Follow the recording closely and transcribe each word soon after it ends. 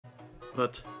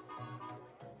What?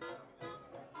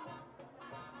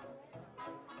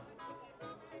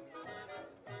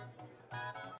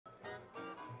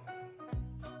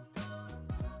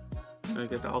 Ik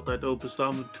heb er altijd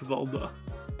openstaan met te wandelen.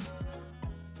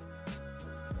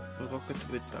 Rocket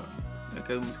with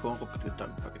tongue. Ik moet gewoon rocket with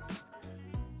tongue pakken.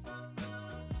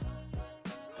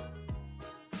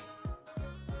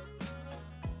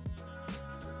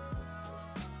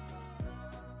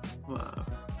 Wauw.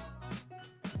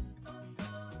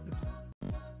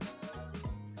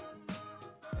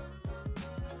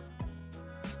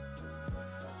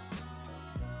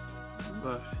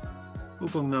 Wacht. Hoe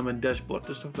kom ik naar mijn dashboard?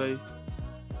 Dat is toch bij...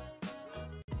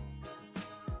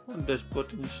 Een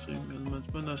dashboard in de stream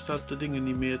elements, maar daar staat de dingen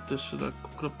niet meer tussen dat ik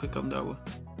knopje kan douwen.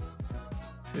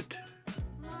 Shit.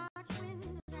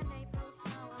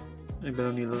 Ik ben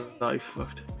nog niet live,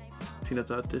 wacht. Misschien dat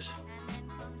dat het is.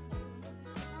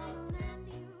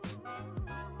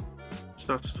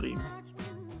 Start stream.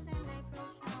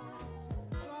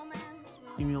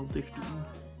 E-mail dicht doen.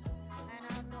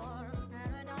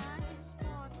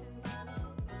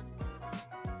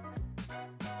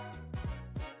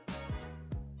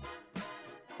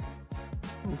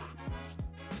 Oef.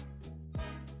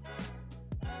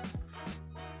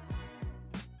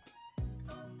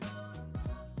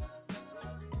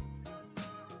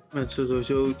 Mensen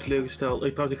sowieso teleurgesteld.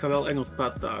 Ik ga wel Engels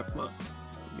praten daar, maar...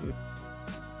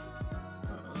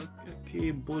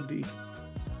 Oké, body.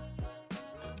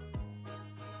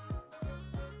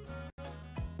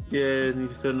 Yeah,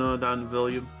 need to turn down the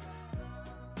volume.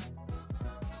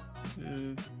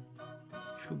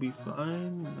 Should be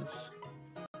fine.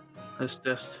 Let's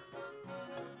test.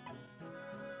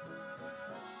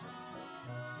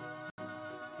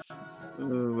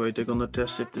 Wait, I'm gonna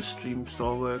test if the stream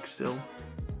still works still.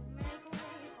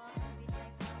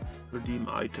 Redeem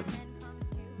item.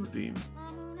 Redeem.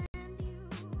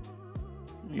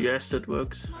 Yes, that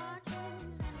works.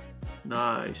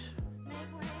 Nice.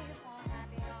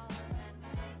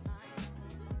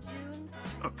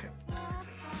 Okay.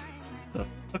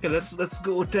 Okay, let's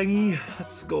go, Tangy.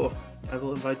 Let's go. I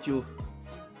will invite you.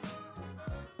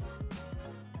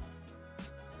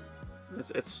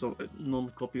 Let's add some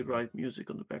non-copyright music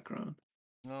on the background.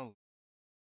 No.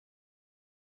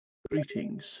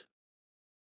 Greetings,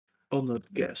 honored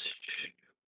guests.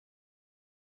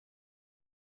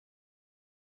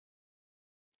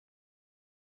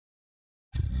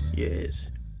 Yes.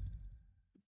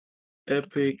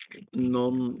 Epic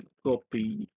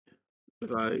non-copyright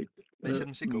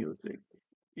music.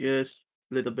 Yes,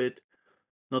 a little bit.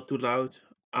 Not too loud.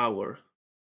 Hour.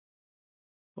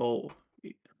 Oh.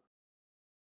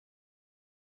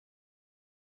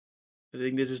 I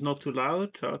think this is not too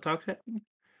loud.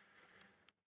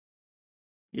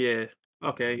 Yeah.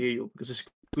 Okay, I hear you. Because it's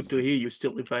good to hear you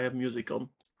still if I have music on.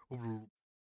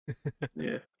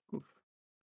 Yeah.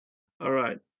 All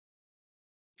right.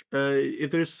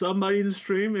 If there's somebody in the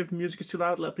stream, if music is too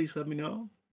loud, please let me know.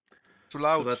 Too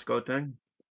loud. So let's go, Tang.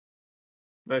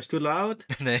 Maar is too loud?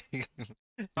 Nee.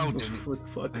 Oh,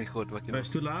 fuck. Ik gehoord wat je is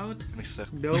too loud? heb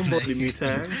gezegd. Don't bother me,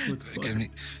 Tang. Ik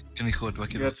heb niet gehoord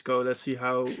wat je Let's go, let's see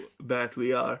how bad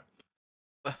we are.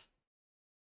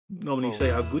 Normally say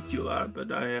how good you are,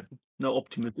 but I have no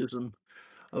optimism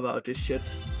about this shit.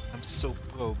 I'm so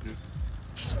pro, dude.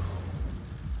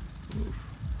 Oof.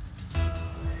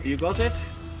 You got it?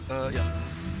 Yeah.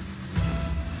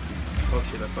 Oh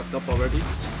shit, I fucked up already.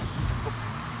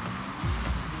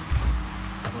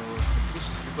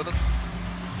 You got it?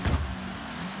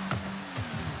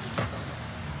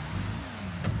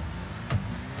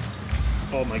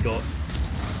 Oh my god.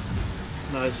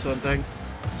 Nice one, Tang.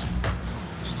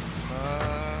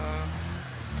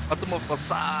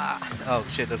 Atomofasa! Oh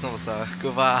shit, that's not Vasa.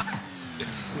 Gova!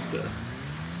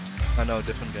 I know,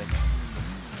 different game.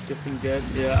 Different game?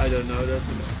 Yeah, I don't know that.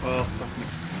 Oh, fuck me.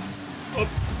 Oh.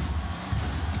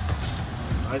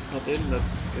 Nice, not in.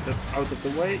 Let's get it out of the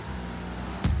way.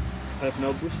 I have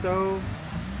no boosto.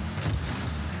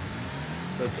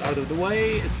 That's out of the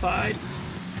way, it's fine.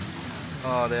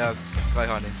 Oh, they are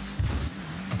tryharding.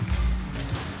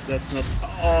 That's not.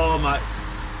 Oh my.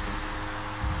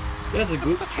 That's a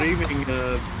good streaming.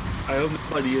 I hope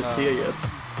nobody is here yet.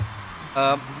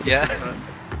 Yeah.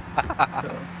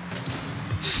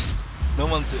 No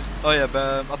one's. Oh yeah,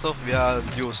 but Atov, we are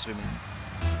dual streaming.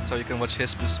 So you can watch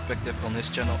his perspective on his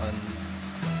channel and.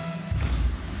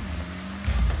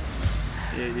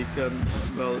 Yeah, you can.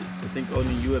 Well, I think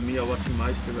only you and me are watching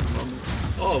my stream at the moment.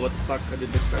 Oh, what the fuck? I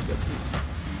didn't expect that.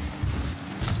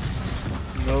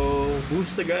 No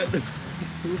boost again.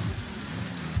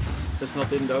 That's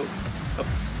not in though. Up.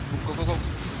 Go.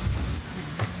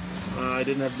 I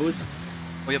didn't have boost.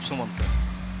 Oh, you have someone.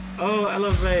 Oh,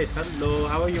 Elevate. Hello,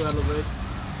 how are you, Elevate?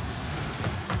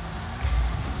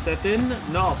 Set in?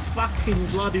 No, fucking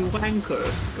bloody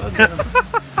wankers. God damn.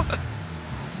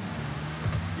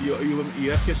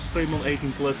 You have your stream on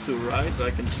 18 plus too, right?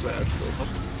 I can swear, so.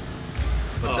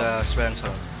 But swearing's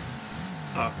hard.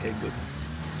 Okay, good.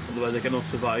 Otherwise I cannot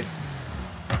survive.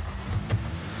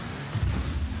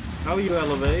 How you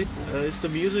Elevate? Is the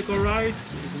music alright?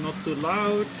 Is it not too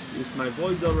loud? Is my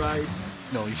voice alright?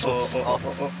 No, you should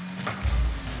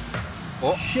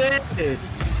Oh. Shit!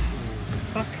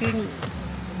 Fucking...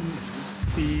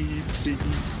 Beep, beep,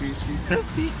 beep,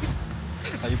 beep.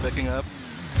 Are you backing up?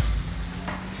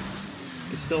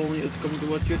 It's coming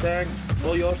towards your tank.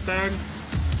 All yours tank.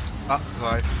 Ah,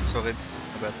 right. Sorry.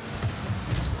 My bad.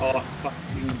 Oh,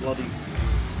 fucking bloody.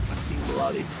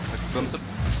 I bumped it.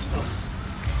 Oh,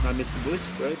 I missed the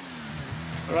boost, great.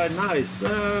 Alright, nice.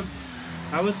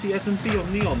 How was the SMP of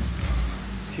Neon?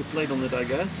 She played on it, I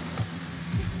guess.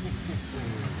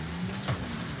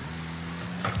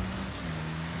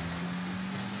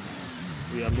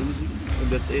 We are losing. And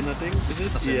that's in, I think, is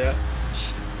it? That's yeah.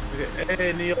 Okay.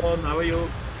 Hey, Neon, how are you?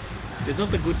 It's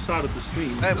not a good start of the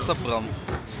stream. Hey, what's up, Bram?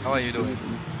 How are you doing?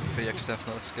 VX Stef,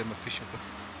 now let's get my fish up.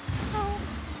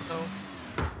 No.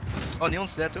 Oh,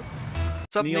 Neon's there too?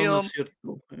 What's up, Neon?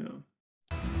 Yeah.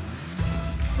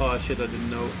 Oh shit, I didn't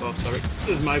know. Oh, sorry.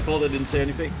 It's my fault I didn't say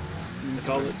anything. It's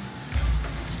all it.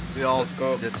 We all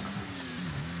did.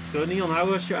 So, Neon, how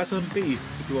was your SMP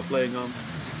that you were playing on?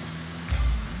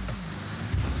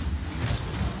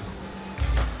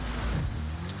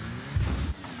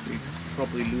 We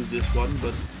probably lose this one,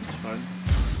 but it's fine.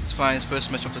 It's fine, it's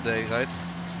first match of the day, right?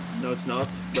 No, it's not,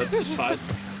 but it's fine.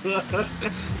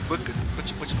 Quick,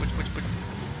 push.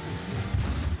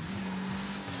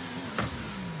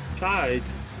 Tried.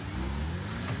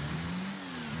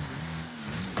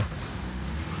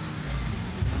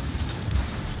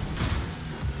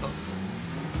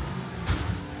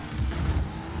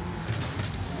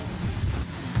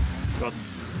 God,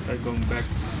 I'm going back.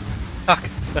 Fuck.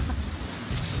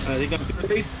 I think I'm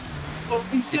great. Oh,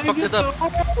 he saved fucked it up.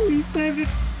 Oh, he saved it.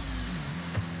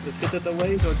 Let's get it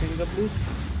away so I can get boost.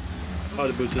 Oh,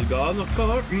 the boost is gone, of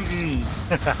course.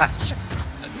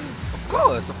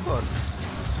 Of course.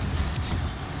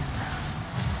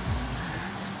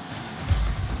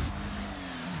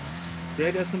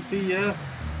 Great SMP, yeah.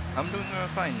 I'm doing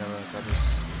fine,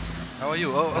 Travis. How are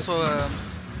you? Oh, also,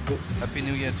 Happy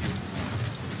New Year to you.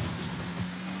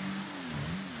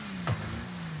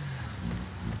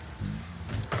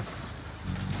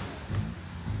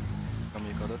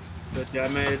 You got it? But yeah, I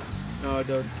made it. No, I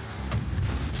don't.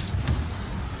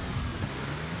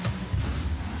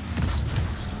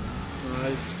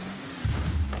 Nice.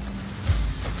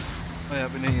 Oh yeah,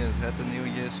 Happy New Year. Had the New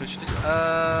Year switch.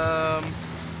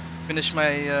 Finish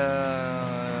my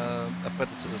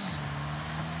apprentices.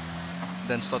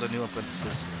 Then start a new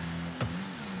apprentices.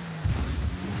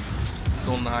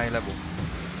 On high level.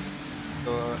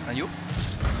 So, and you?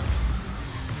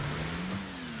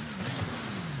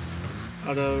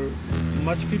 Are there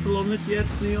much people on it yet,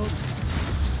 Neil?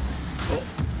 Oh,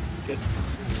 good.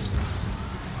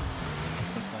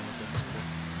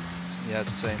 Yeah,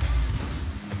 it's the same.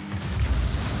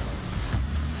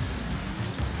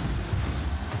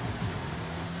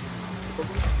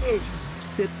 Oh,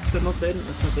 shit, it's not in,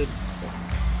 it's not in.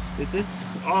 Is this?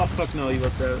 Oh fuck no, he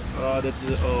was there. Oh, that's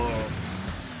oh.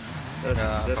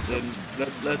 That's in.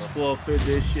 Let's forfeit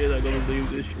this shit, I'm gonna leave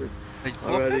this shit.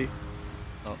 Already.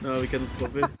 Oh. No, we cannot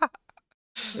forfeit.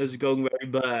 It's going very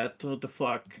bad, what the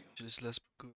fuck? Just less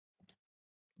good.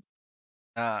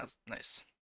 Ah, nice.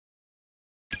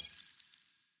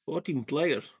 14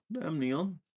 players, damn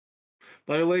Neon.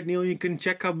 By the way, Neil, you can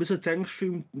check out Mr. Tank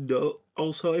stream though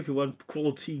also if you want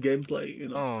quality gameplay, you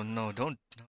know. Oh no, don't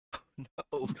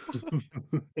no.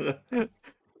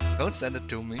 Don't send it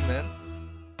to me, man.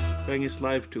 Tank is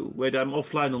live too. Wait, I'm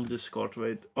offline on Discord,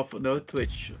 wait. No,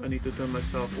 Twitch. I need to turn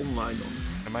myself online on.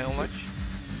 Am I online?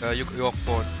 Twitch. You're off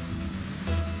board.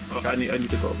 Oh, okay. I need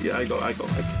to go. Yeah, I go. I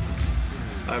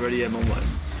already am online.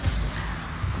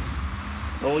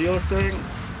 All your thing.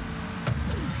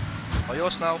 All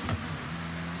yours now.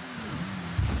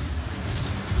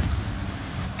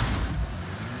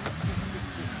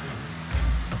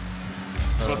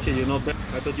 Oh shit, you're not back.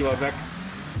 I thought you were back.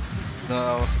 No,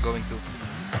 I was going to.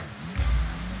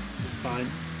 Fine.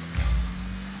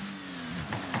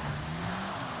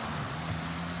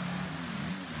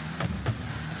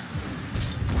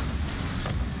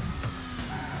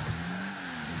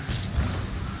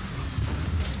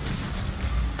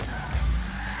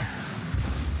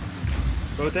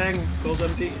 Go tank, gold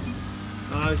empty.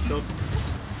 Nice shot.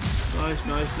 Nice,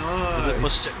 nice, The nice.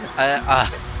 posture.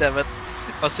 Damn it.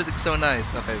 I was sitting so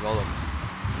nice. Okay, well done.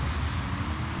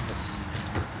 Yes.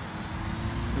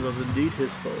 It was indeed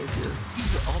his fault,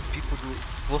 yeah. All people do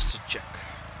posture check.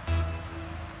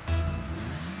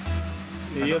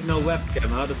 Yeah, you have no webcam,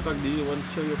 how the fuck do you want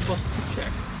to show your posture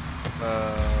check?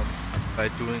 By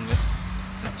doing it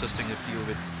and testing a few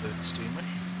with the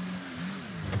streamers.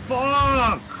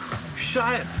 Fuck!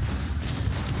 Shit!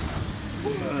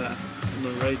 I'm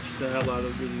gonna rage the hell out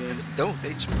of this game. Don't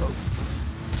rage, bro.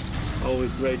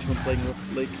 Always rage when playing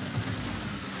Rocket League.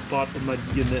 It's part of my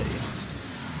DNA.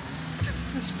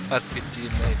 It's part of your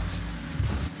DNA.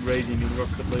 Raging in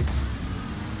Rocket League.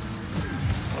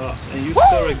 And you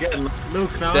score again.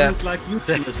 Look, now I look like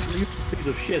useless piece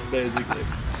of shit, basically.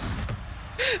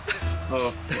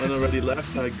 Oh, when I already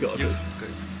left, I got it.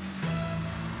 Okay.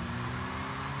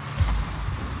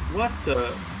 What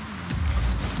the?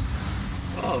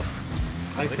 Oh,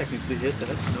 I technically hit that,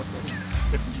 no problem.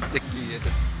 You technically hit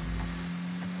it.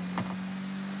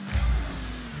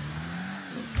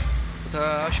 But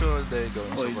I'm sure they're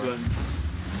going Oh, somewhere.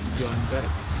 he's going back.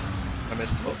 I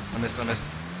missed. Oh. I missed.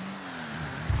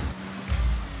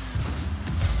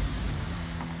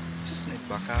 It's a snake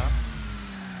baka.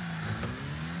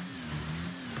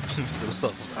 The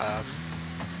lost ass.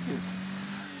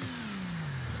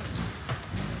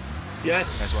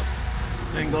 Yes! Nice one.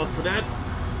 Thank God for that.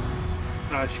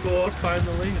 I scored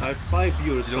finally. I have 5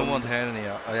 viewers. You don't want head in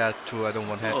here. Oh yeah, true, I don't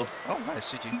want head. Oh. Oh,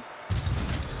 nice, GG.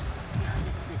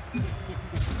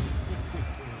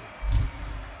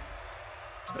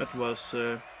 That was,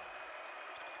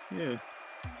 yeah.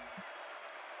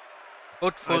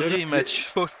 Vote for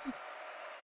rematch. Vote.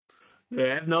 Yeah, I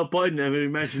have no point in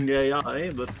imagining the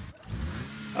AI, but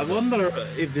I wonder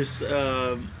if this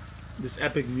this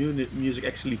epic music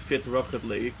actually fit Rocket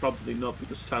League. Probably not,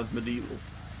 because it sounds medieval.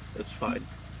 That's fine.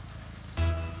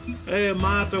 Hey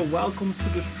Mato, welcome to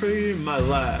the stream, my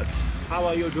lad. How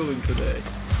are you doing today?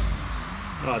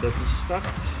 Ah, that is stuck.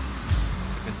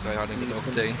 I've been tryharding with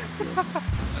Octane.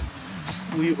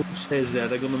 Who says that?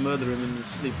 They're gonna murder him in his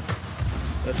sleep.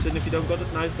 That's it, if you don't got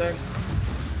it, nice there.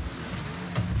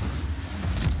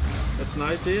 That's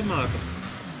nice there, Marco.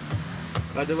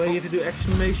 By the way, if you do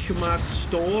exclamation mark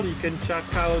store, you can check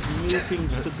out new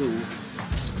things to do.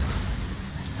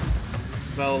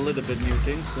 Well, a little bit new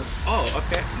things, but... Oh,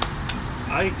 okay.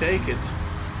 I take it.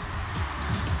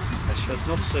 Let's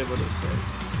not say what I say.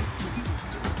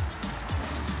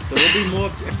 There will be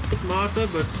more Martha,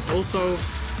 but also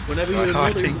whenever you're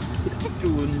not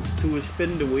able to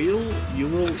spin the wheel, you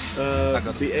will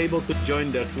be able to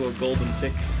join there through a golden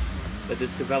tick that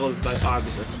is developed by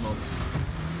Argus at the moment.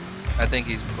 I think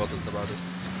he's bothered about it.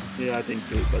 Yeah, I think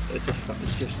too, but it's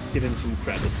just give him some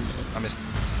credit. You know? I missed.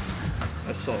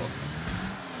 I saw.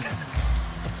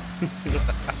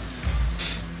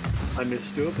 I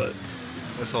missed too, but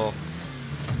I saw.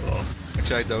 oh.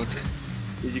 Actually, I don't.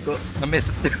 Did you go? I missed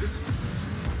it.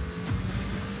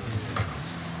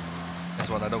 This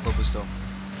one, I don't go boost though.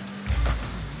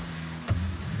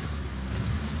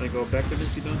 Can I go back to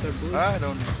this? You don't have boost? I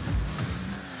don't.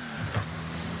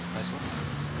 Nice one.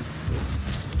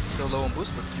 Still low on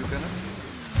boost, but you can.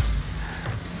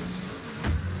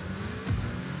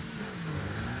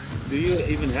 Do you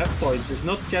even have points? It's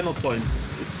not channel points.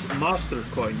 It's master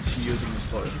coins you're using this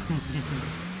for.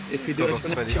 If you do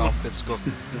explanation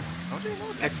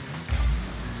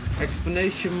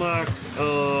explanation mark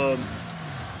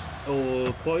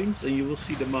points, and you will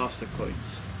see the master coins.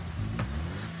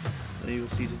 And you will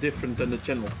see it's different than the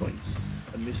channel points.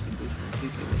 I missed the boost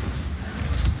completely.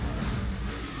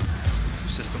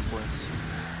 System points.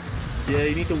 Yeah,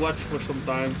 you need to watch for some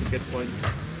time to get points.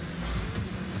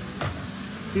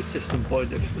 Good system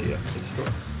point actually, yeah, that's true.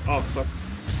 Oh fuck.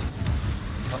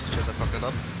 Oh shit, I fucked it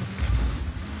up.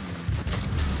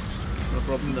 No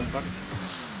problem then, fuck.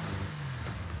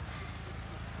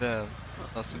 Damn,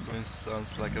 Master Coin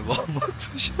sounds like a Walmart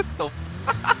push top.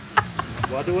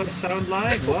 What do I sound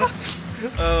like? What?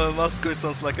 Master Coin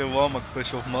sounds like a Walmart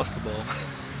push of Master Ball.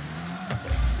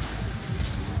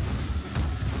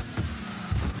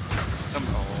 Come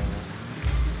on.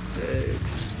 Hey.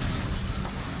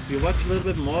 You watch a little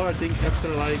bit more, I think after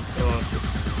like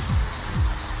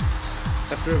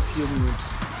after a few minutes.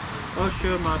 Oh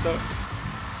sure, Mato.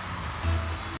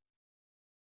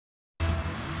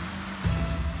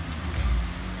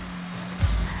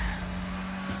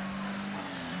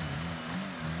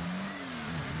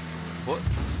 What?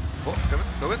 What?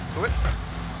 Go it!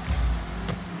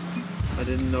 I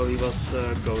didn't know he was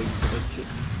going for that shit.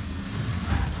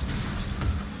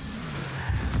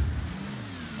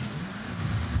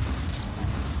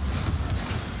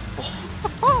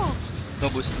 No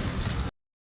boost.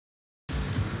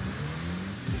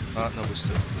 No boost.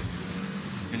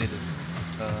 You need it.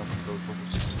 Go for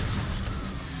boost.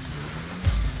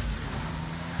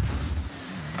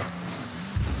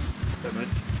 Damn it.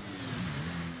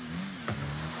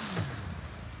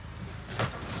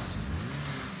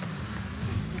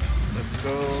 Let's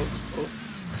go. Oh.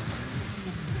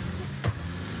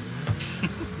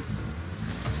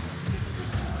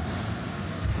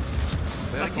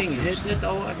 Fucking hit it.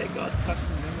 Oh my god. Fucking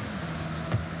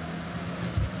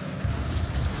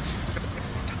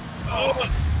oh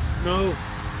no.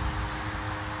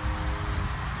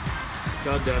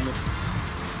 God damn it.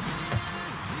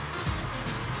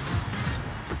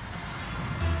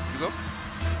 You go?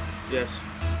 Yes.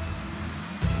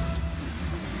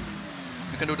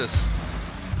 You can do this.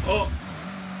 Oh!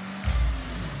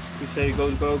 You say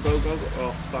go, go, go, go, go.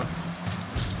 Oh, fuck.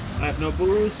 I have no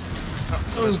boost.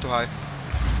 Oh, that's too high.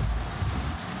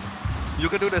 You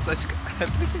can do this. I'm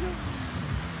pushing you.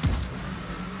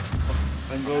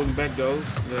 I'm going back though.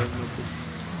 There's no push.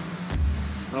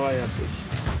 Now I have push.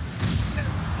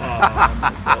 Oh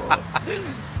my god.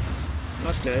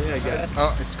 Okay, I guess.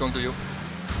 Oh, it's going to you.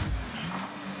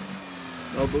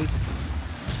 No boost.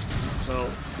 Well,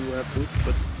 you have boost,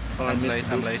 but oh, I'm late,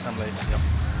 yeah.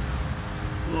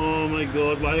 Oh my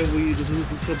god, why are we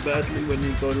losing so badly when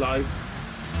we go live?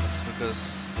 That's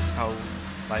because that's how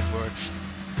life works.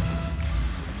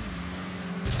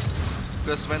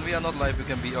 Because when we are not live, we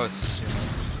can be us, you know.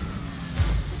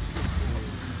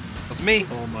 That's me!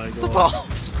 Oh my god. The ball!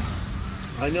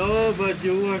 I know, but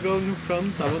you are going in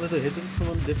front. I wanted to hit him from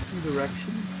a different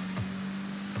direction.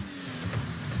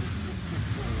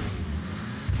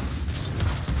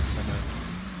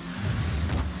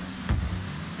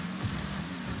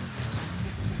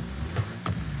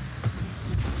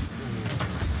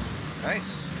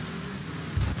 Nice.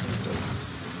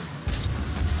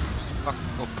 Fuck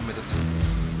off committed.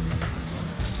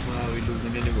 Well, we're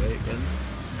losing anyway again.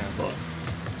 Yeah. But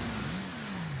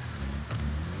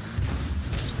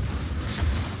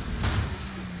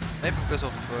Maybe because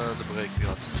of the break we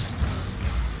had.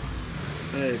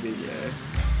 maybe, yeah.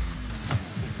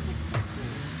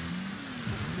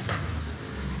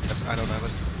 I don't have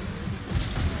it.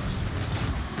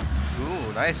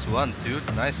 Ooh, nice one, dude.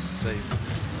 Nice save.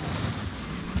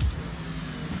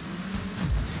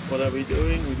 What are we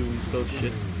doing? We're doing so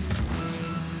shit.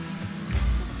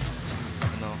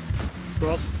 No.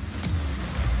 Cross.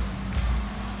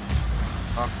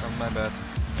 Fuck, my bad.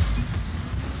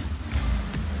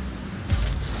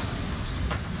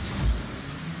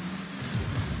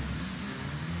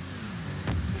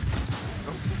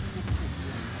 Oh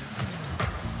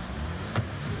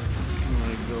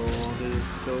my god, this is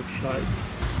so shite.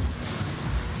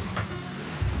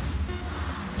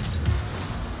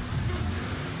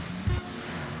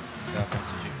 Yeah,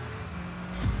 GG.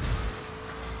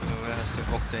 Where has the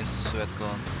octane sweat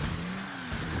gone?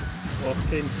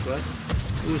 Octane sweat?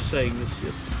 Who's saying this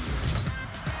shit?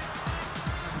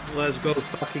 Let's go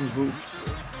fucking hoops.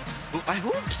 Oh, I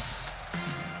hoops!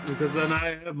 Because then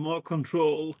I have more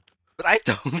control. But I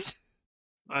don't!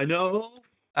 I know.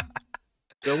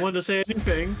 Don't want to say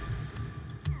anything.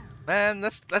 Man,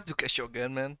 let's do Casio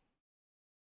again, man.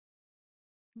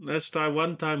 Let's try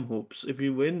one time hoops. If we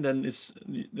win, then it's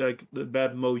like the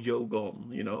bad mojo gone,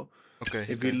 you know. Okay.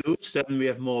 If okay. we lose, then we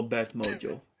have more bad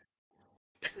mojo.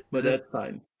 But that's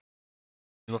fine.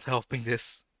 You're not helping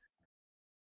this.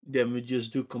 Then we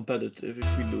just do competitive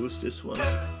if we lose this one.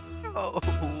 Oh.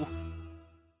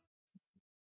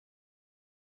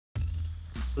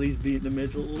 Please be in the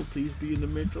middle. Please be in the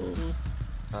middle.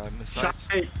 I'm inside.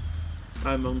 Side.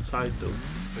 I'm on side though.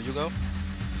 Where you go?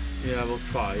 Yeah, we'll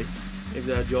try. If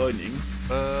they're joining.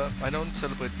 I don't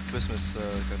celebrate Christmas,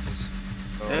 guys.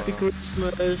 Happy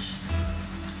Christmas!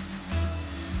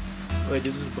 Wait,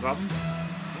 this is Bram?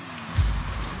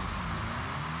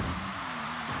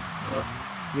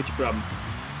 Which Bram?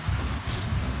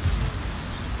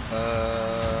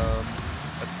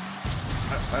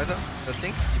 I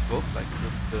think you both like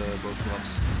both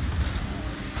Brams.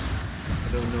 I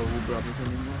don't know who Bram is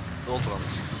anymore. The old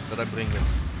Brams that I bring with.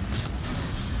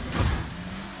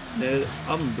 The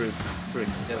unbring,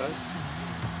 Yes. right?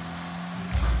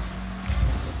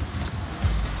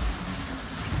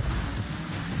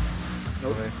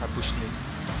 Nope. Okay, I pushed me.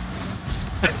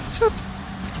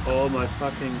 Oh my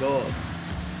fucking god.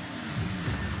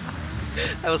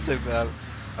 I was too bad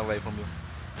away from you.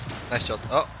 Nice shot.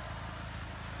 Oh,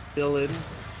 Still in.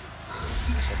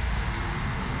 nice shot.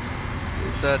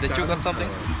 Did you got something?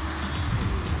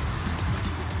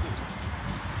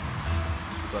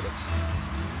 Got it.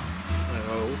 I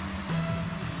hope.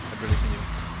 I believe in you.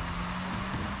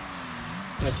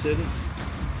 That's in.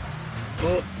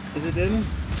 Oh, is it in?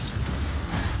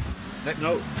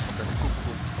 No. Okay, cool.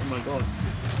 Oh my god.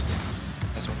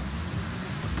 Nice one.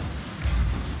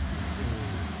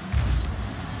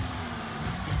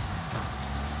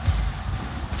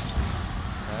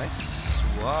 Nice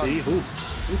one. See,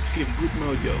 hoops give good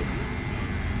mojo.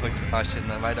 Good question.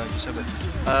 Why don't you sub it?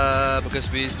 Because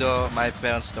my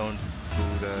parents don't do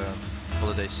the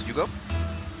holidays. You go?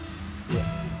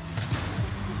 Yeah.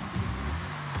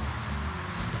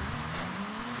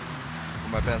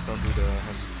 My parents don't do the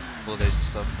holidays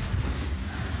stuff.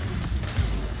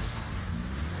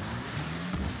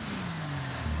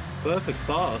 Perfect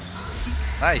pass.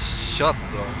 Nice shot,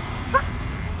 bro.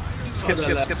 Skip.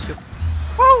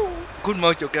 Woo! Good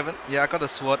mojo, Kevin. Yeah, I got a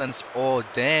sword and oh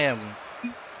damn.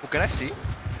 Oh, can I see?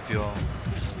 If you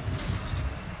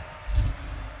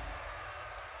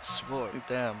sword,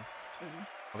 damn.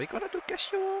 Are we gonna do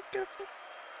casual, Kevin?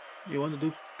 You want to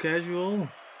do casual?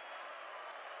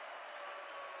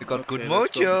 We got good Okay,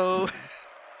 let's go. mojo.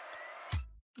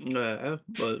 Yeah,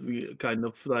 but we kind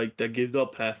of like they give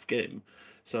up half game,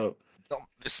 so No,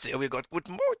 still we got good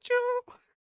mojo.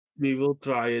 we will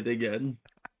try it again.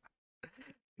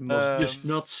 It must just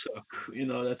not suck, you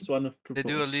know. That's one of the They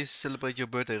do at rules. least celebrate your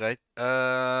birthday, right?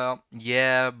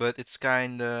 Yeah, but it's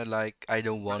kinda like I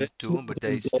don't want It's to, not but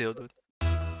they still do.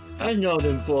 And not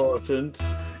important,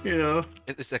 you know.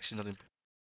 It's actually not important.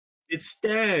 It's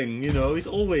Stang, you know. He's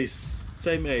always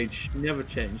same age, never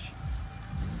change.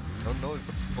 I don't know if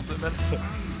that's a compliment.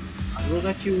 I will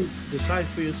let you decide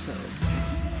for yourself.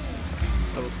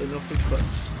 I will say nothing but.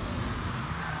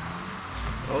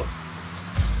 Oh.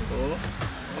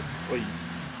 Oi.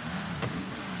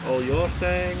 All yours,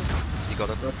 Stang. You got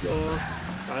it. Not yours.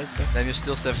 Nice. Then you're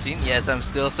still 17? Yes, I'm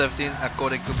still 17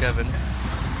 according to Kevin's.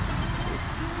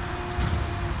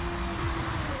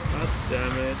 God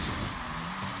damn it.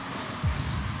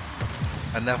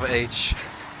 I never age.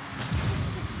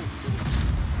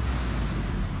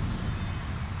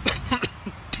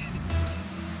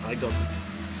 I got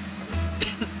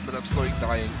it. But I'm slowly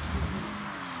dying.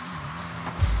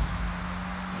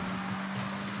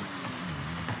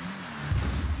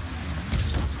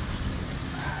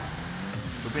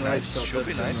 Should be nice. Shot, Should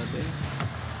be nice.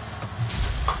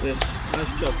 Yes,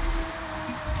 nice job.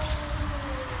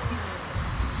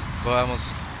 But I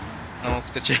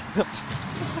almost catching up.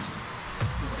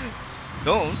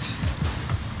 Don't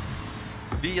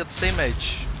be at the same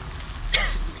age.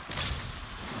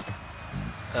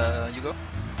 You go?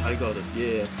 I got it,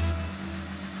 yeah.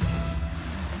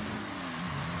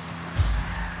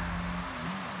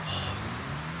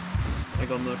 I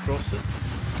gonna cross it.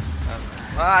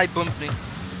 I bumped me.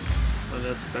 Oh,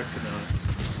 that's back now.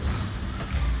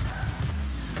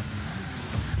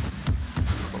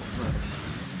 Oh, nice.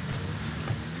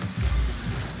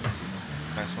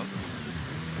 Nice one.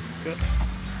 Good.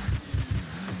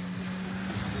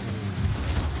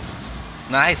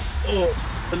 Nice! Oh,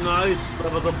 nice!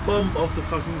 That was a bump off the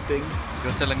fucking thing.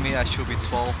 You're telling me I should be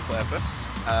 12 forever?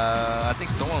 I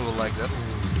think someone will like that.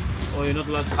 Oh, you're not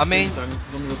allowed to I mean, I'm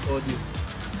gonna record you.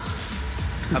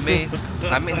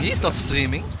 I mean, he's not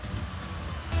streaming.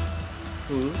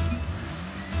 Who?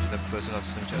 The person on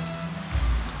stream chat.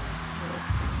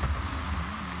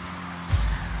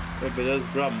 Wait, but that's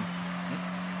Bram.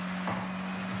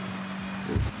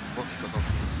 Oh, he got off.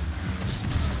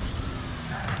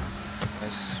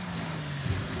 Nice.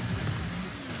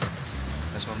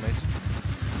 Nice one, mate.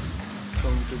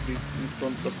 Going to be in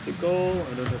front of the goal.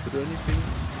 I don't have to do anything.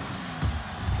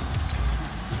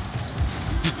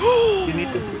 You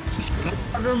need to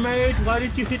stutter, mate. Why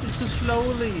did you hit it so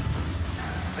slowly?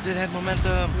 I didn't have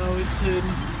momentum. No, it's in.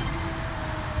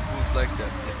 Move like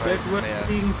that. If I may ask.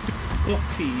 being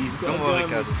cocky. Don't worry,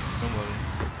 Cadis. Don't worry.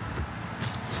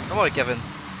 Don't worry, Kevin.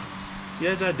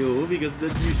 Yes, I do, because then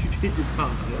you should hit it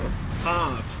hard.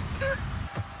 Hard.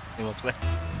 In what way?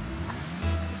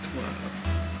 Wow.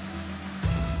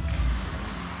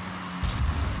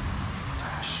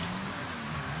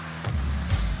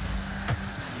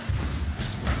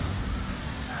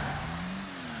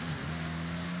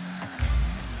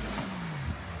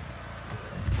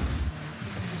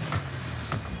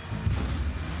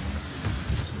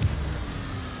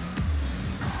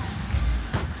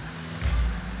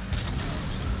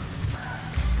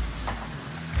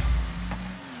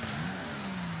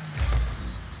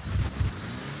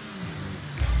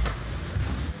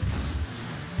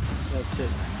 That's it.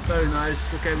 Very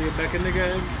nice. Okay, we're back in the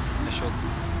game. I shot.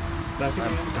 Back in the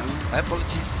game. My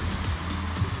apologies.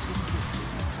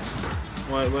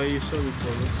 Why are you sorry for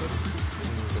it?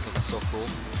 Because of the soft goal.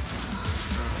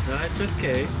 No, it's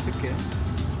okay. It's okay.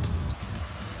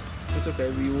 It's okay,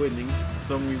 we're winning. As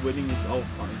long as we're winning, it's all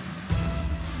fine.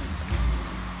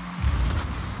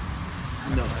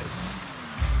 Nice.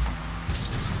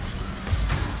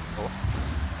 Oh.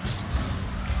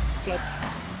 Clutch.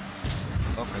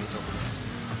 Okay, he's over there.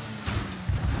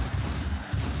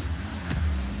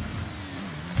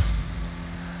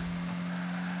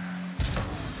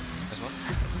 Nice one.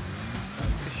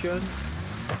 Dankeschön.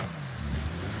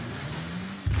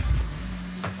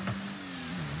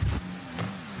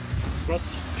 Cross.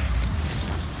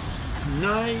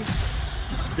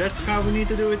 Nice. That's how we need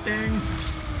to do it, then.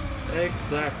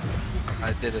 Exactly.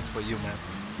 I did it for you, man.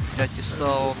 That you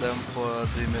stalled them for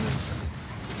 3 minutes.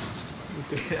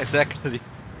 Okay. Exactly.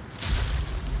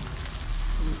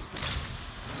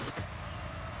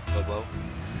 Bobo.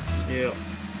 Yeah.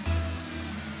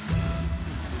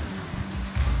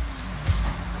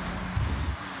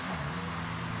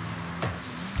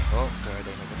 Oh, okay, I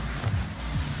don't know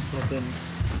that. Not in.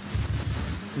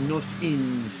 Not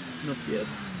in. Not yet.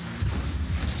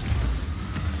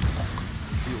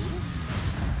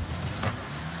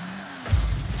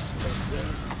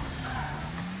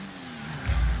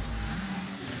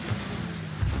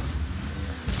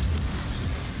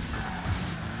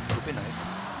 Would be nice.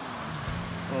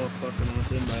 Oh, fucking nice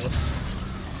inmiddels.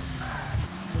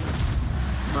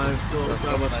 My fault. That's I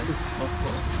not was nice. my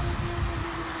fault.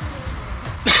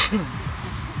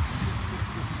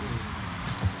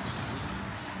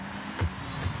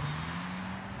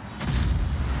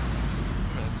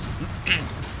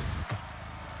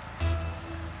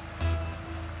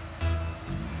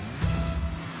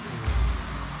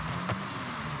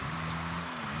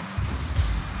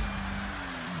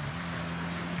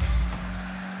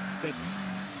 Good.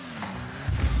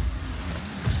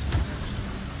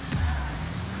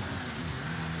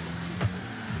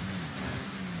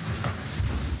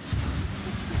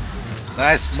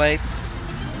 Nice, mate.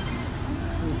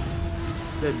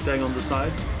 That bang on the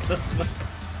side.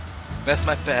 Where's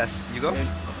my pass? You go?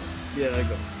 Yeah, I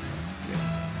go.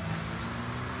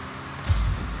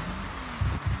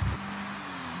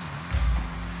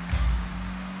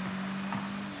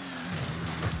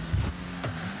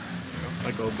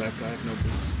 I go back, I have no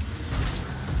boost.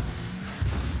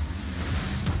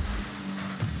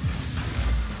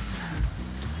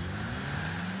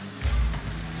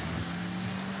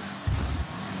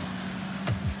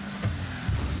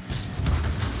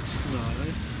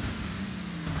 Nice.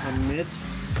 I'm mid.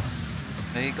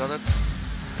 Hey, got it.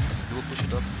 You will push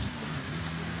it up.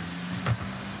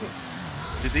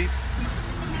 Did he?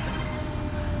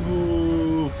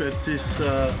 Ooh, it is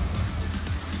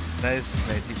Nice,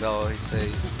 mate. He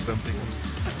says bumping.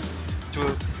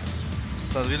 True.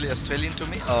 Not really Australian to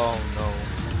me. Oh no!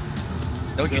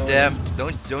 Don't you No. dare!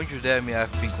 Don't you dare me!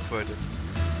 I've been converted.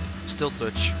 Still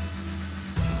touch.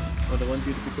 I don't want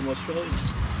you to become Australian.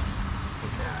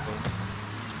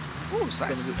 Oh, it's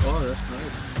nice. Oh, that's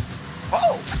nice.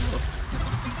 Oh!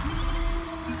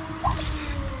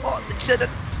 Oh! Did you say that?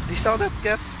 Did you saw that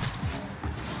cat?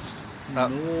 No.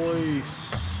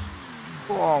 Nice.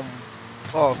 Oh!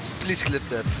 Please clip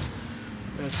that.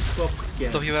 That's fuck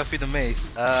yeah. Toch je wel via de maze?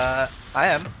 I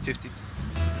am 50.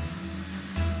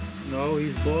 No,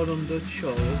 he's born on Dutch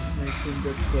show. Makes him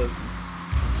Dutch person.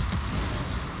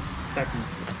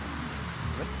 Technically.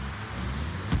 What?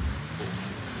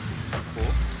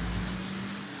 Oh.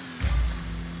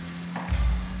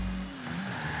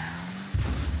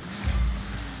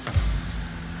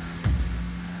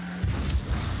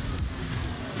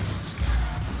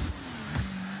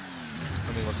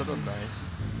 I mean, was that not nice?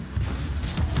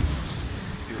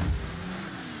 Phew.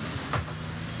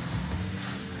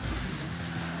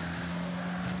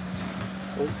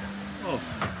 Oh. Oh.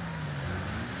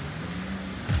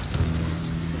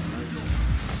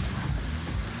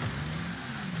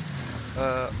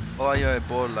 Oh, are you a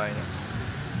borderline?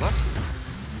 What?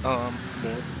 Well,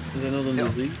 is that not on Yeah.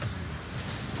 the Z?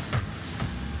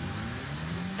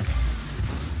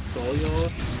 It's all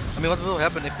yours. I mean, what will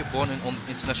happen if you're born in on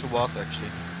international water,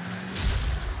 actually?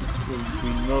 Will be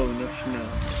no national.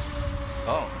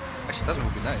 Oh, actually, that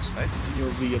would be nice, right?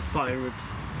 You'll be a pirate.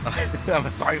 I'm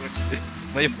a pirate.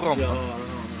 Where you from? Yeah,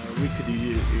 we could do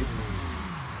you.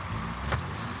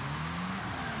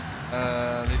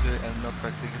 Legally and not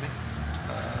practically.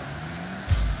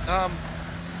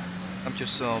 I'm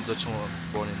just Dutch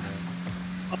born in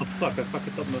Oh fuck, I fucked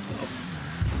it up myself.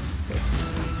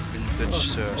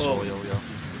 Dutch Oh. soil, yeah.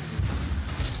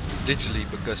 Literally,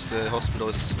 because the hospital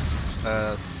is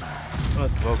Oh,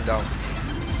 broke down.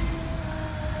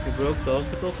 You broke the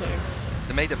hospital thing?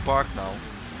 They made a park now.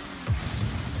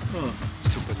 Huh,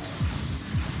 Stupid.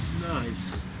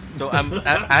 nice. So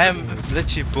I am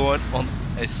literally born on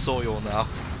I saw you now.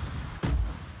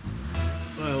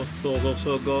 My hospital's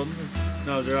also gone.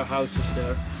 Now there are houses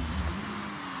there.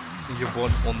 You're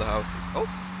born on the houses. Oh!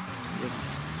 Yep.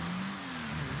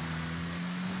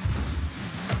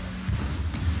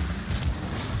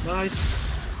 Nice.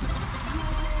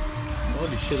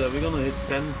 Holy shit, are we gonna hit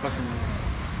 10 fucking...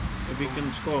 If we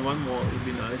can score one more, it'd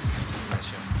be nice.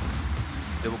 Nice,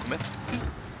 yeah. Double commit?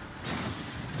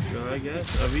 Sure, I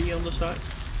guess. Are we on the side?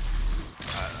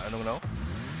 I don't know.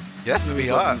 Yes, No, we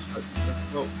we're are. on the side.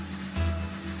 Oh.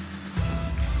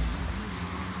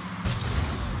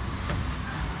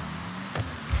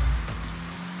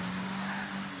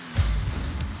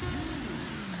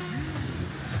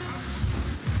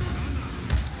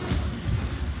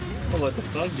 Oh, what the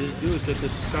fuck? This dude that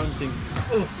is counting.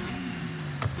 Oh!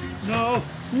 No!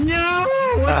 No!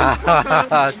 What the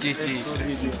fuck? GG.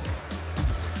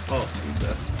 Oh, he's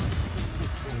dead.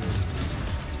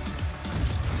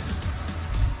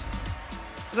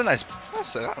 It's a nice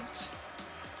pass around.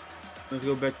 Let's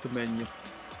go back to menu.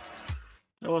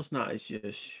 That was nice,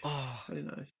 yes. Oh, Very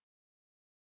nice.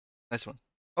 nice one.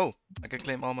 Oh, I can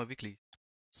claim all my weekly.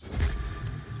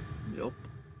 Yup.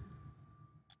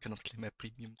 Cannot claim my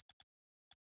premium.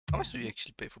 How much do you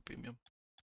actually pay for premium?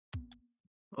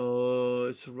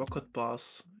 It's a rocket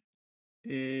pass.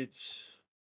 It's...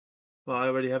 Well, I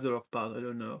already have the rocket pass, I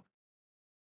don't know.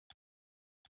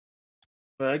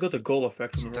 But I got the gold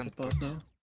effect It's on the rocket 10 pass bucks. now.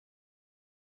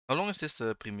 How long is this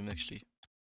premium actually?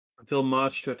 Until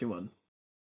March 31.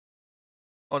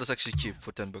 Oh, that's actually cheap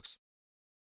for 10 bucks.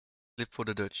 Live for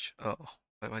the Dutch. Oh,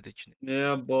 why did you?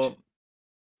 Yeah,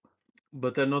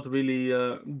 but they're not really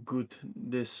good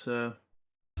this Being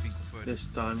converted. this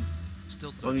time.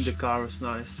 Still Dutch. Only the car is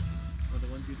nice. Oh, they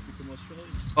want you to become Australian.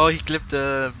 Oh, he clipped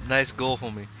a nice goal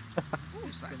for me.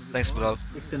 Thanks, bro.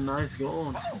 It's a nice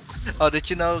goal. Oh, did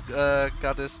you know,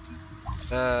 Katis?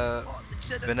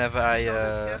 Whenever I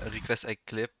request a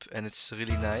clip and it's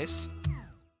really nice,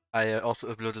 I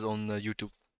also upload it on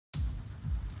YouTube.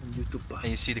 On YouTube. And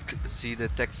you see the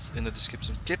text in the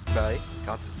description. Clipped by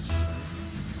Katis.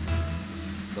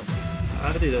 So.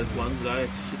 I did that once, but I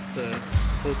had shit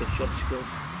Photoshop skills.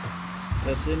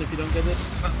 That's in if you don't get it.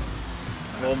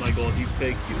 Oh my god, he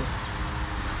faked you.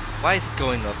 Why is it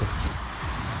going up?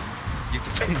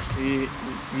 YouTube.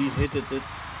 He hit it.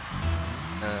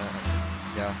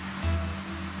 Yeah.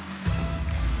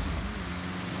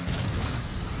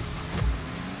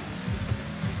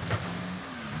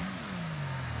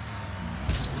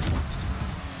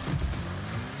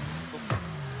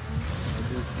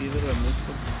 Either I missed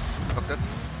it. Fuck that.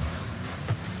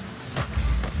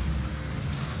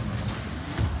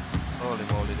 Holy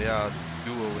moly, they are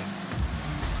duoing.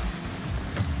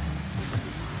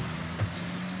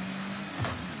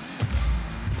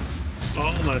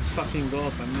 Oh my fucking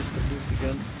god, I missed the boost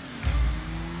again.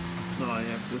 No, I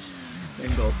have boost.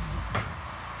 Thank god.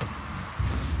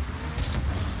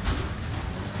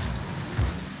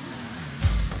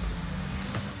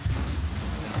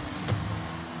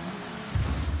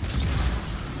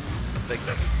 Like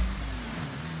that.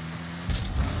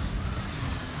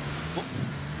 Oh.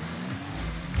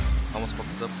 Almost popped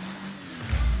it up.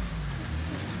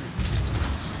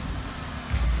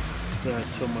 They had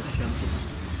so much chances.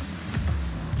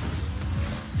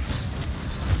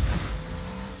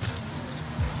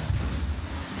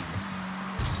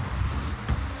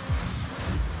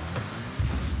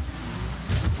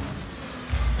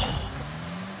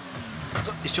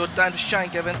 So, it's your time to shine,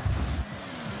 Kevin.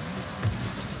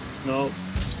 No.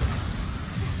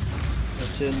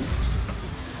 That's in.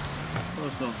 Oh,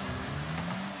 it's not.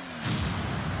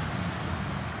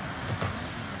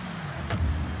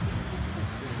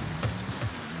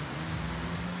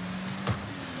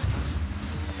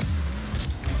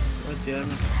 God damn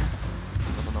it.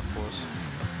 Not enough force.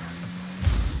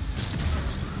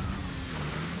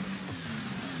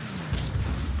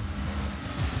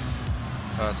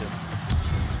 Ah, that's it.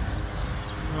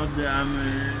 God damn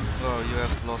it. Oh, you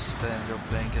have lost and you're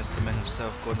playing against the man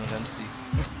himself, Gordon Ramsay.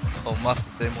 Oh,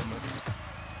 master demo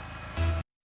man.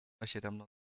 Oh shit, I'm not.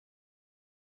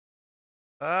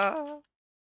 Ah!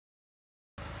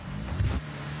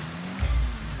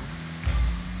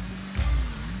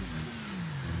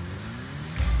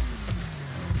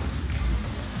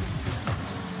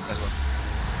 Nice one.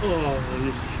 Oh,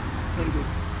 yes. Very good.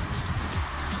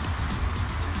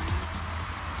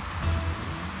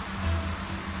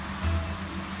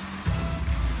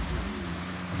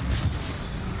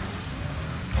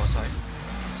 Outside.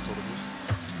 Stole the boost.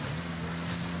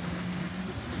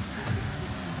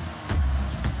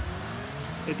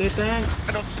 Hit tank.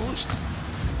 I don't boost!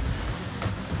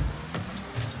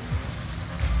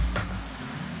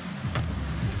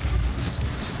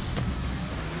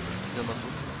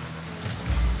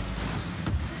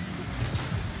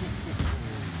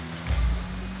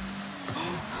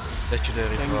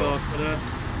 Legendary. Thank Wow. God for that.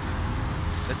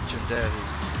 Legendary.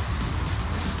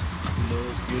 No,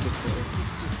 beautiful.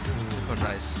 Oh,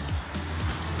 nice.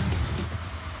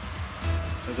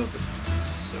 I got it.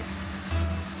 So.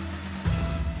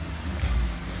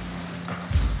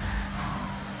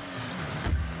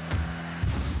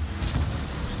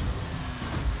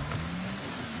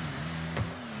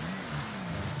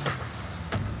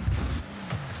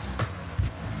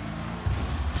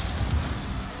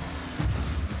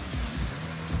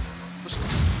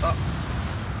 Oh.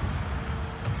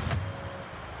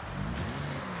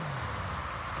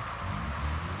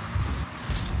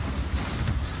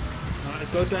 Nice,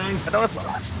 go tank. I don't have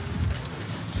fast.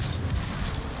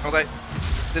 Okay.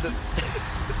 Did it.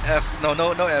 F. No,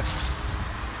 no, no Fs.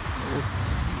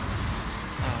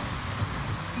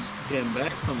 Getting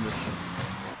back from the ship.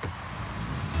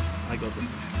 I got it.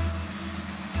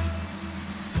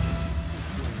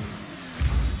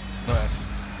 No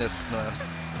F. Yes, no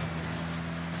F.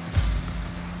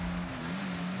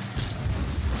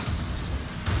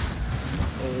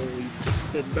 Oh, he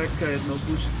fixed that back, I had no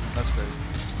boost. That's great.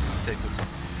 Saved it.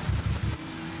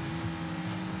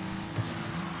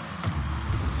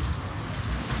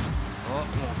 Oh,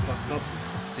 Oh, fucked up.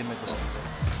 his teammate was still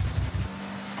there.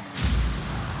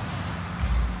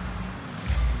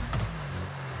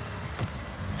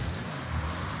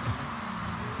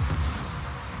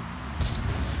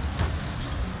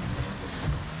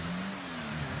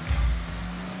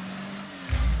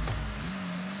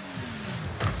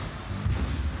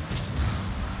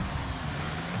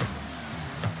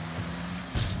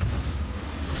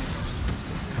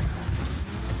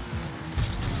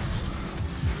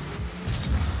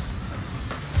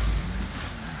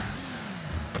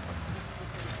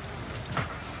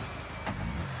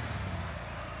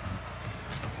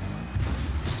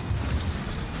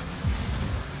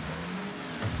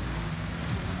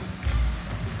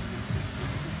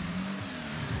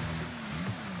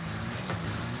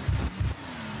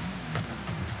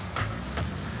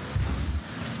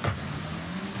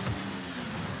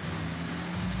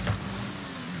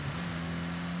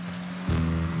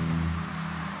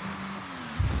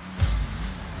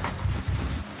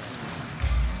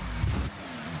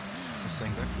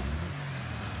 Staying there.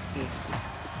 Yes, good.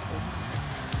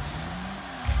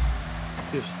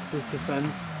 Just to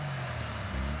defend.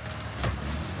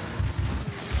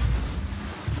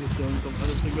 You don't come out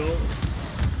of the goal.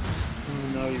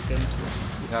 Oh, now you can.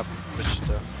 Yeah, pushed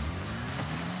there.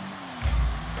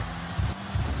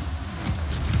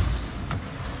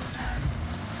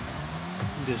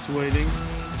 Just waiting.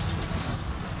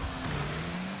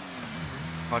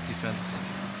 Hard defense.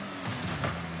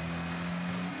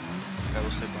 I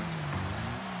will stay back.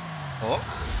 Oh,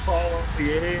 Oh,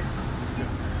 yeah.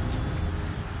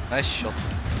 nice shot.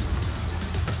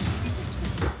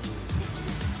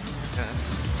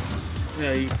 Yes.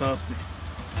 Yeah, he passed me.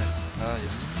 Nice. Ah,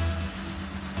 yes.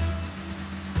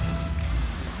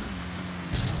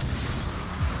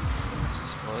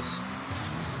 This was.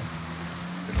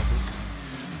 Good not boost.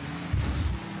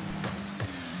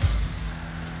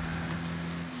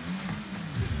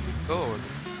 Go.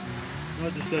 I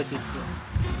just let it go.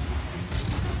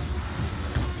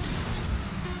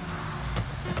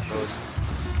 Close.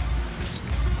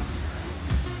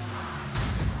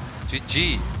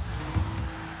 GG.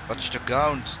 Touch the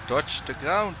ground. Touch the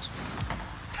ground.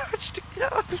 Touch the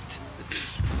ground.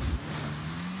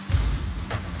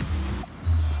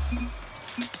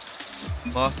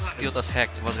 Master skilled as heck.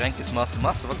 What rank is Master?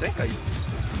 Master, what rank are you?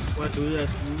 What do you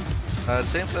ask me?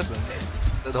 Same present.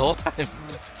 The whole time.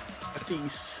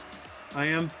 Please. I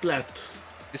am plat.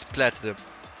 It's platinum.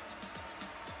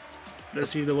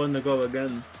 Let's see the one to go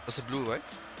again. That's a blue, right?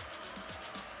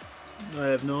 I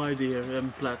have no idea.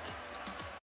 I'm plat.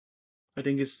 I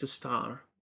think it's the star.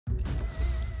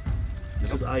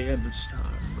 Because I am a star,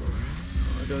 of course.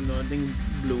 I don't know. I think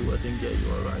blue. I think, yeah, you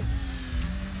are right.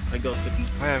 I got it.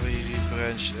 Very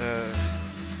French. Yeah.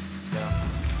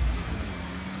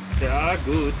 They are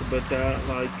good, but they're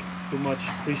like too much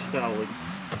freestyling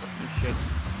and shit.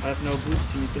 I have no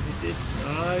boost. You can hit it.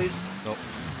 Nice. No.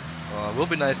 Will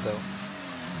be nice though.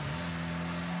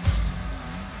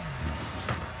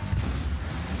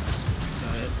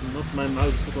 I have not my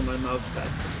mouse. Put on my mouse pad.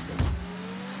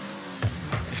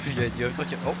 Yeah, you have not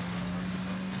your. Oh.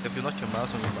 Have you not your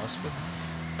mouse on your mouse pad?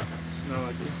 No,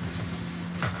 I do.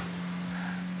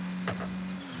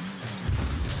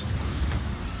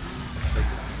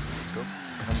 Let's go.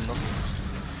 I'm not.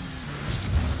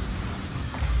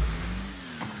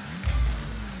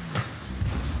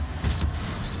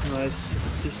 Nice.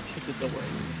 Just hit it away.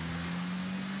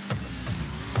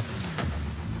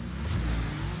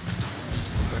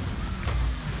 Okay.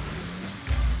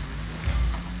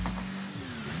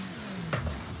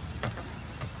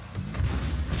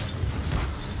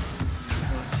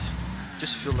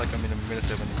 just feel like I'm in the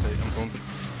military when I say I'm going.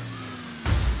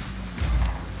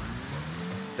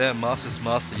 There, Master's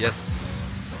Master, yes.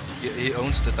 He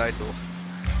owns the title.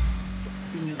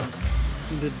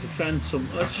 The defense so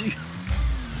much.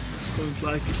 Don't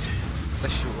like it.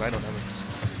 That's true, I don't have it.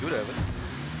 You have it.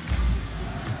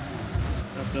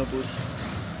 I have no boost.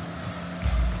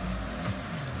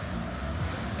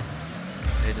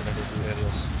 Hey, then I go do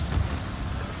aerials.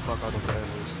 Get the fuck out of the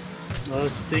aerials. Well,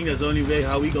 that's the thing, that's the only way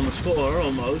how we gonna score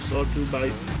almost, or to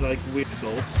buy like weird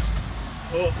goals.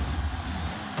 Oh!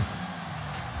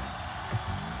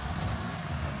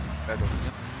 I go,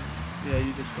 yeah? Yeah,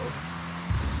 you just go.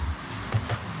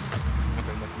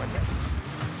 Okay, never mind.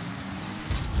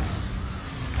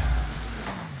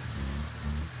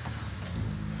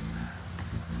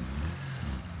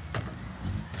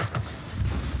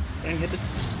 Can hit it.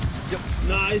 Yep.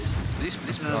 Nice! Please.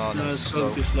 No, No, it's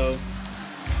slow. too slow.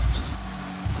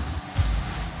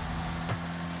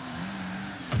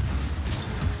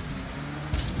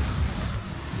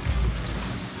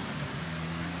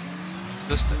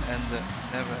 Just and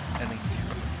never ending.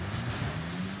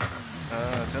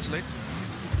 Translate.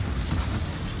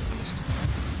 Finished.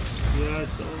 Yeah,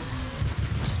 so.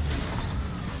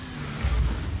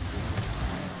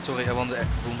 Sorry, I want the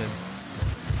room in.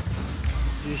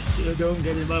 Just don't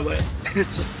get in my way.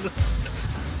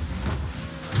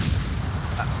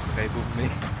 Okay, book me.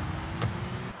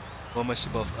 How much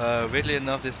above? Weirdly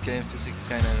enough, this game physically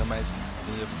kinda reminds me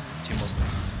of Chimo.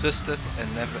 Trusted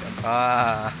and never end.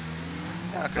 Ah.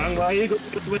 Yeah, okay. Why are you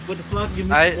going with the flag? You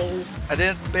missed the ball. I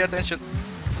didn't pay attention.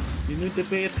 You need to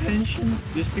pay attention.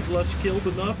 These people are skilled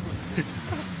enough.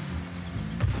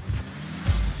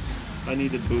 I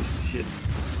need a boost. Shit.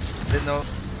 Didn't know.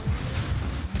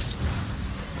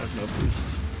 I have no boost.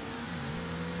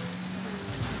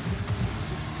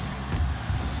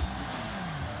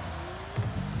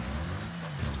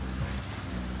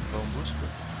 Don't boost.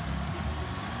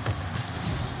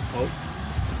 Oh.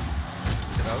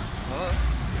 Get out. Oh.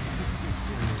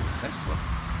 Next one.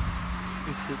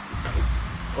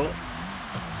 Oh.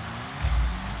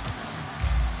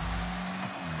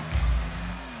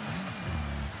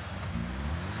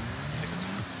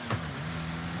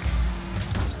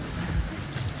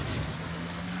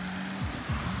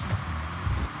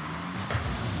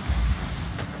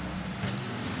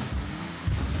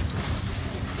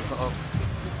 Uh-oh.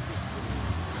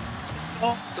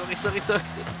 Oh, sorry.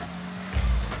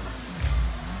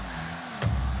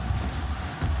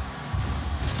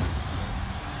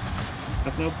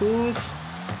 Have no boost.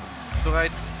 It's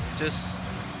alright, just...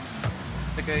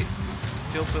 Okay,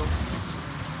 chill pill.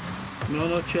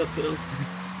 No, chill pill.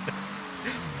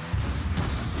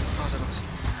 Oh, that was...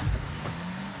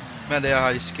 Man, they are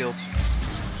highly skilled.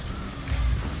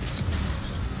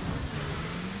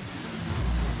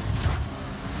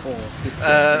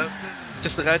 Oh.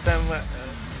 Just the right time,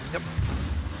 yep.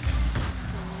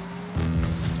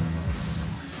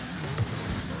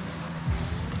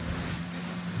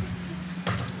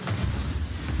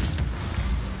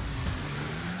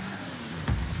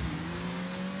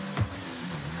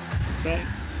 Okay.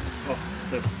 Oh,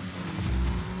 there.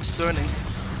 It's turning.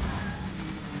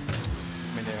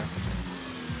 I mean, there.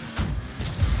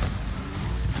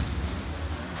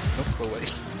 Nope, go away.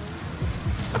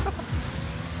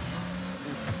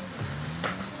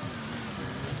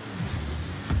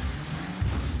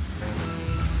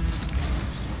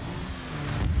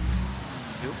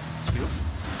 Fuel.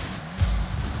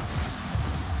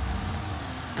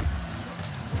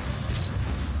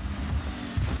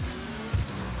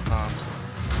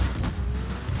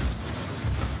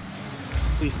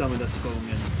 Please tell me that's going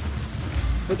in.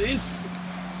 It is!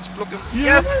 Let's block him.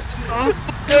 Yes!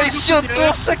 Yo, he shot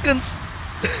 12 seconds!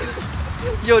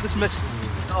 Yo, this match...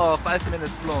 Oh, 5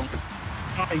 minutes long.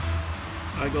 I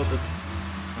got it.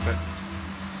 Okay.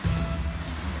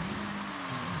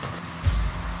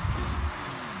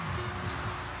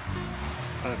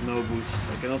 I have no boost.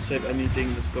 I cannot save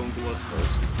anything that's going towards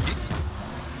first.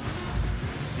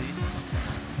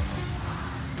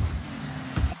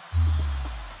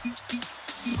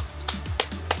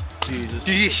 Jesus.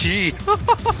 GG!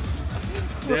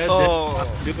 They're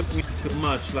doing it too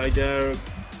much. Like they're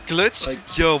Clutch?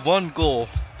 like, Yo, 1 goal.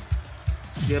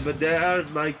 yeah, but they are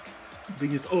like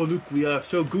being just, oh look, we are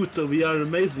so good, we are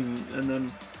amazing, and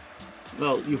then,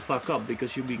 well, you fuck up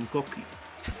because you're being cocky.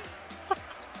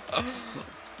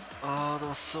 Oh, that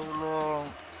was so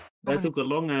long. That took a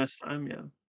long ass time, yeah,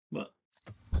 but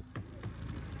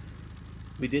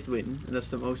we did win, and that's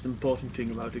the most important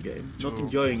thing about the game. True. Not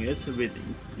enjoying it,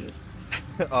 winning. Yes.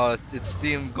 Oh, it's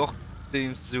Team God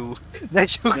Team Zoo.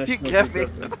 National Geographic.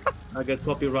 I get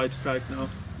copyright strike now.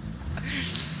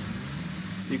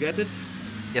 You get it?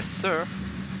 Yes, sir.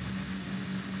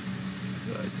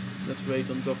 Right. Let's wait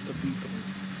on Dr. Beetle.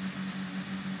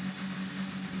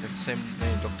 You have the same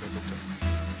name, Doctor.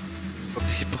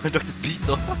 Dr.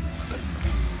 Beetle.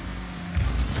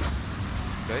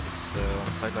 Okay, it's on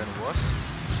the sideline of Wars.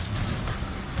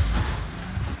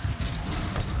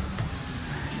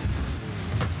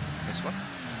 Nice one.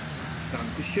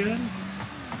 Dankeschön.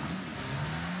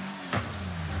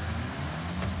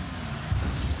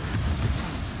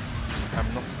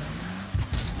 I'm not.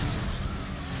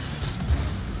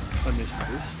 I missed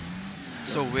this.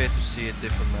 So weird to see a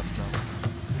different map now.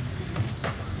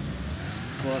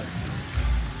 What?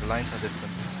 The lines are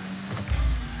different.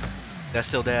 They're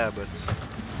still there, but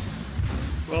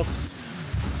Well.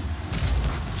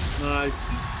 Nice.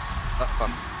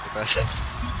 fuck. The best.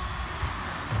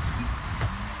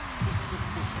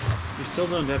 You still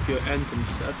don't have your anthem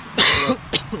set.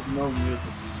 No music.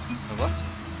 What?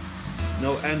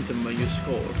 No anthem when you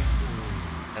score.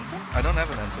 Anthem? I don't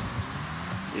have an anthem.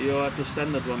 You have the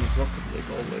standard one of Rocket League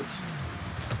always.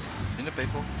 In the pay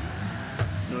for it?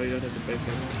 No, you don't have to pay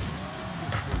for it.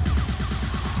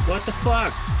 What the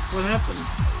fuck? What happened?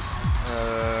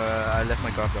 I left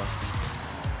my guard down.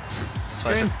 That's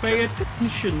why I Can't said, pay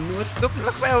attention. What?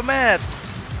 look where I'm at!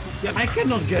 Yeah, I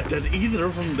cannot get that either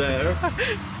from there.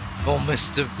 Oh,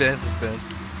 Mr. Benz.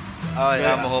 I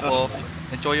am a hop off.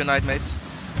 Enjoy your night, mate.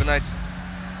 Good night.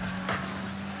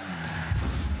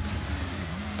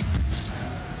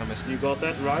 I missed. You got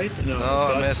that right? No,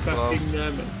 No, I missed, bro.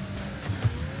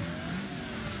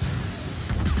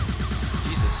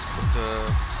 Jesus. But,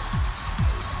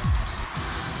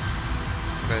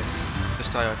 okay,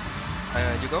 just tired.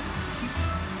 You go?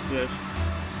 Yes.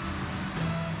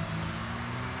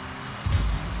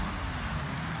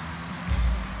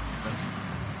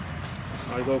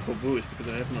 I go for boost because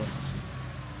I have none.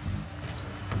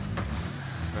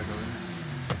 I go in.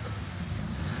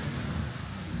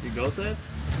 You got that?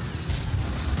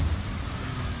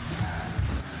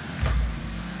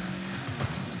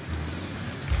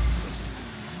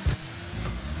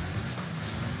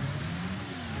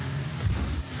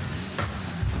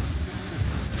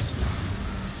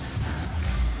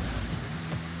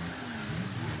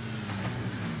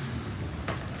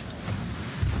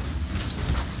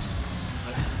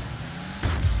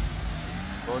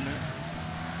 Corner.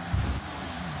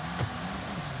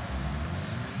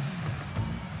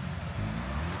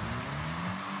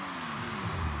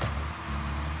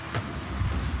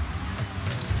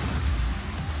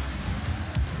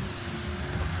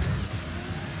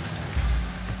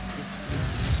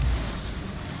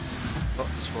 Oh,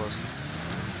 it's for us.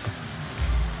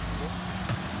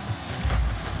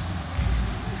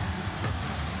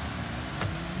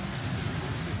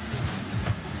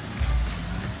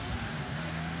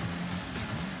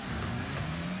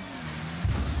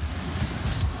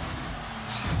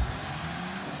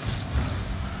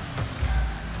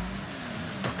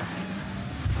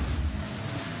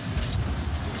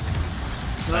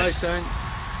 Nice, thank.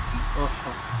 Oh.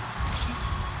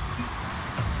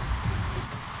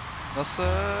 Was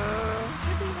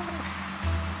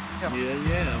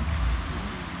Yeah.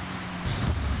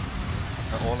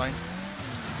 all-line.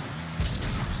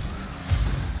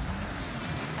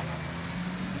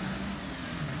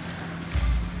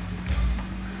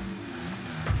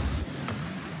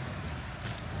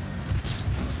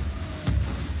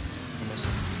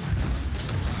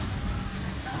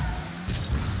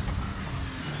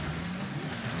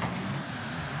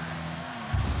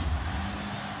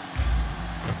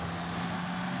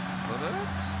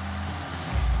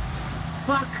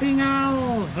 Fucking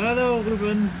hell! Hello,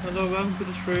 Ruben. Hello, welcome to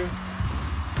the stream.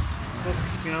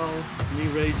 Fucking hell. Me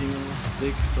raging on this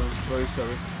dick, so I'm very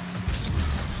sorry.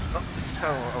 Oh,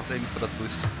 I was aiming for that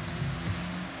boost.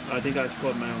 I think I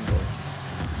scored my own goal.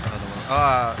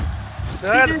 I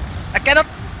don't know. I cannot!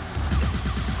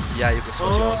 Yeah, you can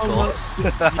score your own goal.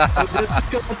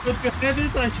 But you had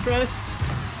it, I stressed.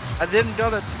 I didn't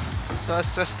got it. So I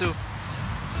stressed too.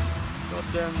 God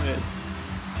damn it.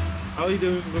 How are you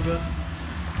doing, Ruben?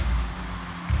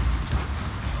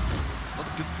 Not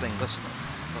a people playing Rust now.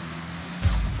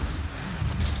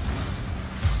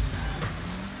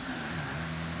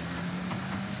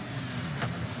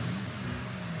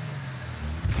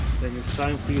 Then it's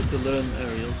time for you to learn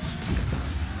aerials.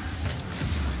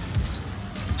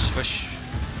 Swish.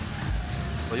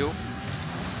 For you?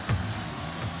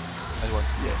 Anyone?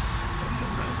 Yes. Okay,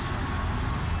 nice.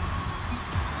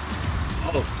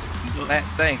 Oh.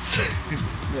 Thanks.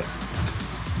 Yeah.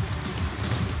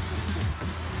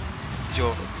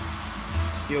 Joe.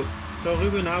 Yo. So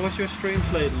Ruben, how was your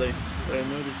streams lately? I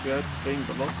noticed you had streamed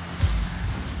a lot.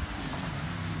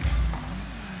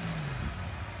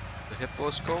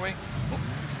 Hippo's going. Oh,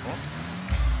 oh.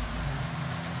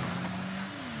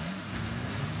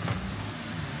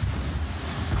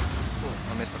 Oh,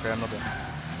 I missed. Okay, I'm not there.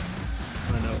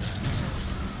 I know.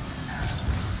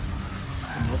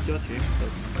 I'm not judging,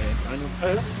 but I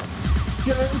know.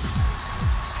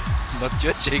 Not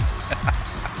judging.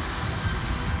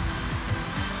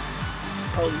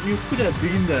 Oh, you could have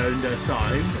been there in that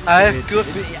time. I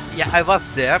could be. Yeah, I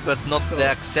was there, but not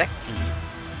there exactly.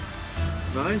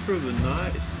 Nice, Ruben,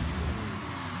 nice.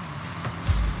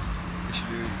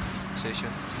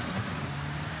 Station.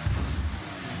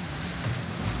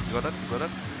 You got it? You got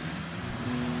it?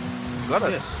 You got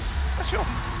it? Yes. That's shot.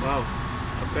 Wow.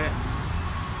 Okay.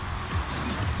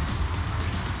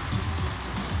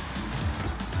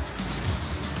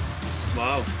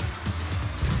 Wow.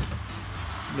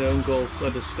 The own goals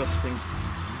are disgusting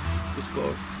to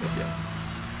score, but yeah.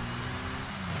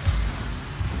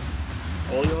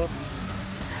 All yours?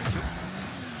 Thank you.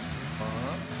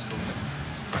 Let's go.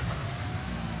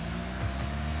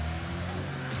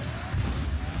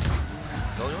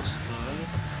 All yours? No.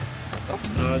 Nope.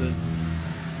 No, I didn't.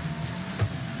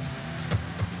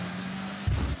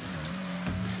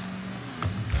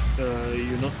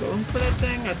 You're not going for that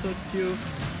thing? I thought you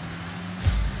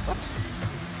What?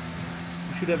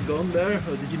 should have gone there.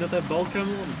 Or did you not have ball cam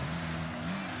on?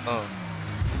 Oh.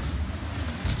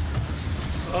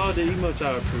 Oh, the emotes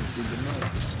are approved.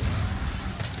 Nice.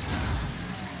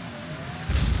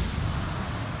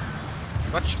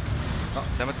 Watch. Oh,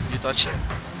 damn it. You touch.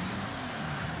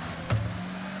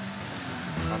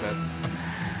 My bad.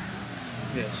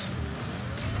 Yes.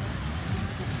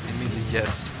 Immediately,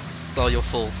 yes. It's all your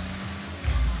fault.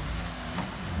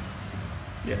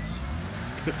 Yes.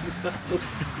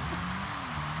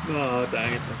 Oh,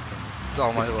 dang, it's okay. It's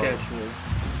all my It's fault. casual.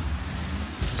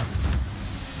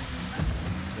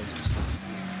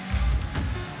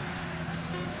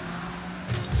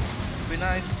 Be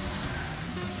nice.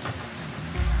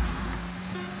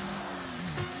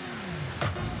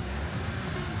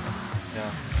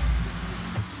 Yeah.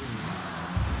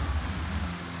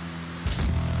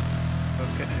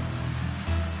 Okay.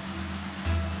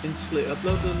 Instantly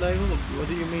upload the label? What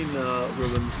do you mean,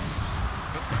 Ruben?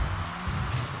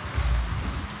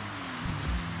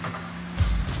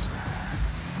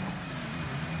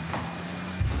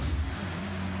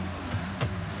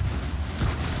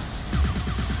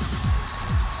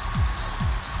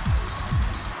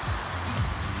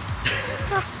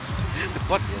 The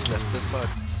button is left, the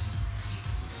button.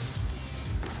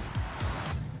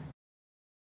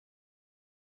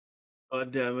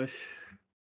 God damn it.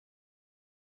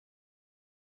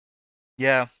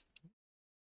 Yeah.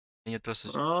 And you trust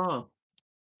it. Ah,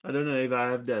 I don't know if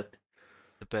I have that.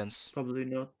 Depends. Probably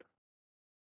not.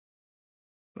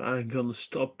 I'm gonna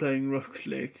stop playing Rocket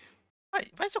League.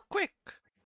 Why so quick?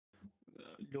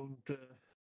 I don't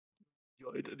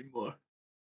enjoy it anymore.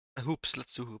 Hoops,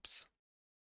 let's do hoops.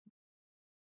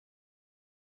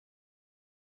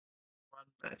 One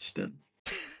match then.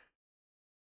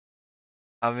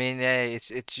 I mean, hey,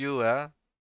 it's you, huh?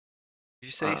 If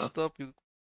you say stop, you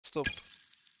stop.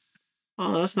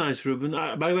 Oh, that's nice, Ruben.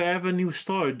 By the way, I have a new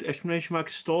store, exclamation mark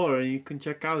store, and you can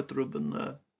check out,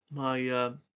 Ruben,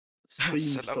 my Steam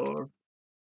Sell out. store.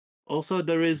 Also,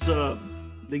 there is a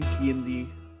linky in the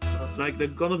like.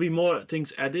 There's gonna be more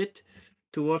things added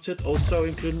towards it. Also,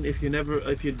 including if you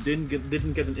didn't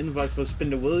get an invite for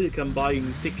Spin the Wheel, you can buy a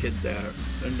ticket there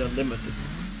and unlimited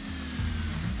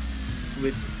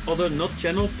with other not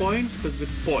channel points, but with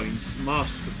points,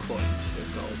 master coins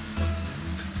they're called.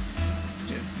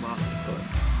 Yeah, master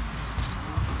coins.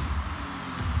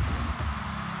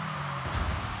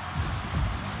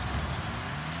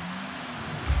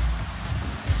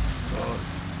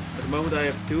 At the moment I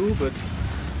have 2, but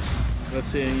let's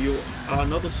say you are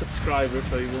not a subscriber,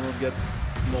 so you will not get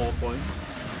more points.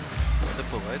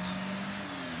 Triple, right?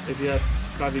 If you have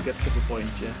subscribed, you get triple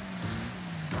points, yeah.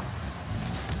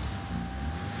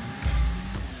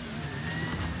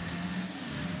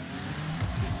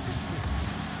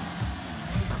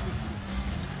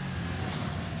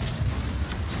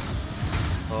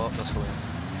 Oh, that's going in.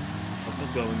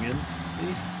 Not going in.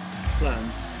 See?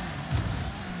 Plan.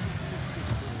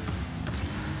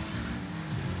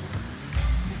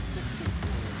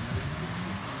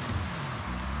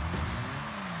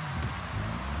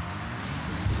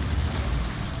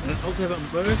 And I also have a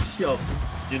merch shop.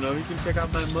 You know, you can check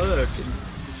out my merch in the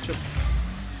description.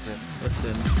 That's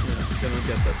in. Yeah, you can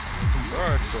get that.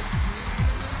 Merch, so.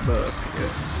 Merch,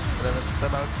 yeah. And then it's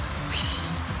sellouts.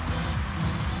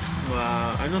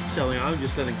 I'm not selling, I'm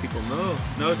just letting people know.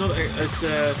 No, it's not.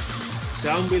 It's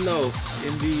down below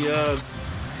in the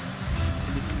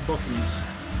buttons.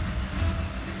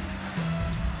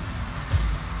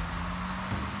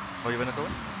 Oh, you wanna go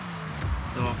in?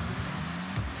 No.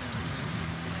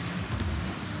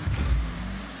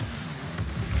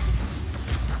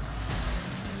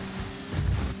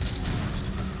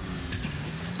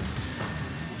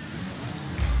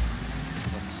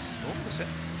 That's... Oh, that's it.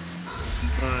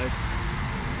 Nice.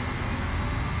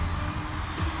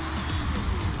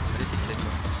 What did he say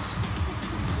about this?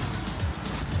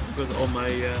 With all my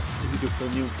beautiful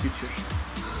new features.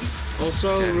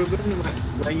 Also, Okay. Ruben,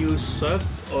 when you sub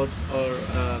or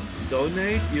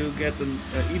donate, you get an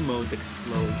emote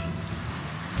explosion.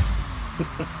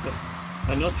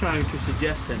 I'm not trying to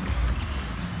suggest anything.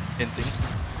 Hinting.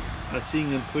 I'm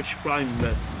seeing a Twitch Prime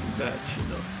badge, you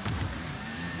know.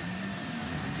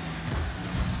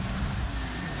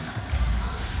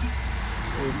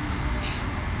 Oh.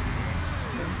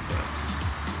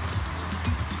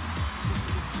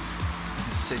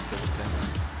 Shake double thanks.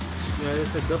 Yeah,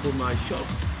 that's a double my shot.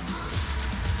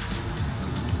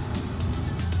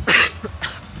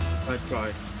 I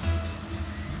try.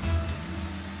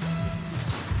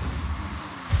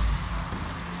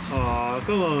 Aw,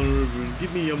 come on, Ruben,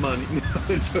 give me your money. No,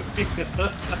 I'm joking.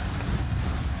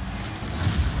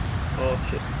 Oh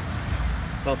shit.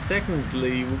 Well,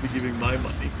 technically, you will be giving my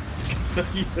money.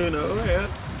 You know, yeah.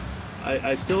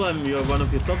 I still am one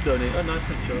of your top donators. Oh, nice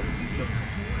headshot.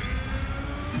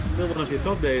 Still one of your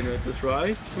top donators,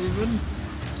 right, Ruben?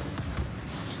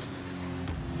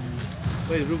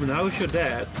 Wait, Ruben, how is your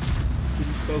dad? You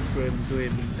spoke to him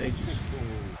in ages.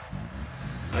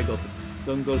 I got it.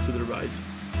 Don't go to the right.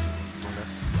 Go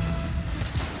left.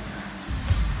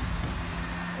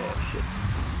 Oh shit.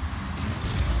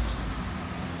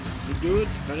 You do it?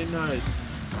 Very nice.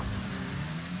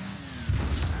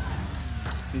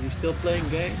 Is he still playing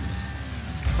games?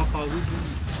 Papa Ruben.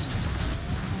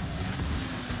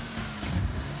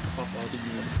 Papa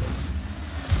Ruben wants to play.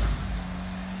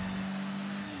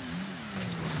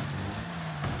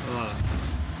 Ah.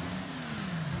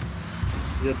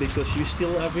 Is that because you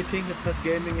steal everything that has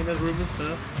gaming in it, Ruben?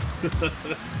 Huh?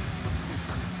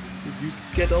 You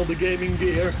get all the gaming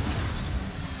gear.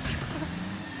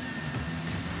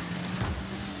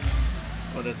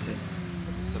 Oh, that's it.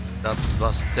 That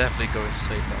was definitely going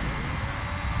straight down.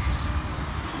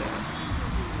 Yeah.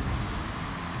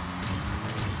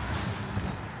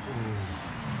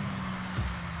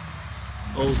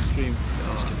 Old stream.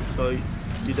 So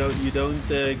you don't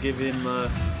give him all,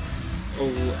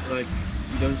 like,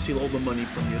 you don't steal all the money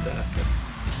from your dad.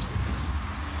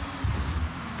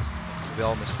 We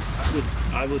all missed it.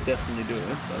 I would definitely do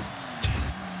it, but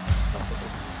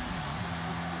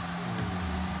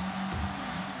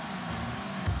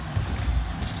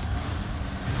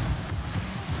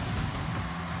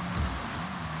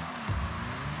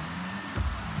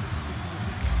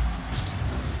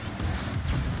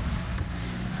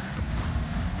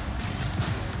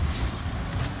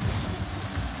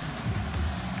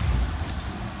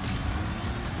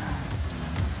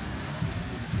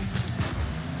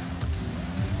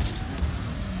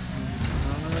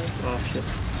oh shit.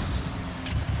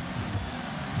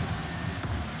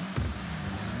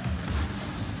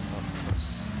 Oh, that's...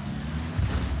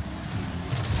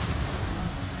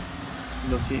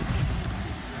 Naughty.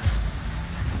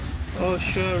 Oh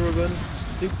sure, Ruben.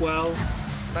 Do well.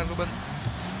 Bye, Ruben.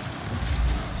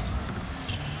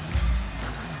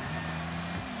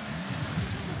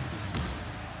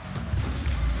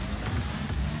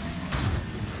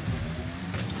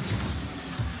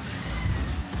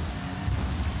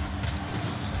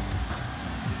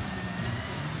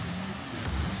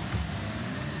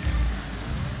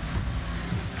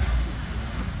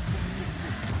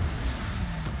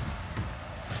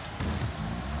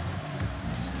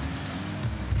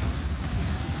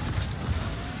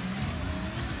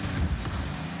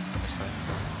 Next time.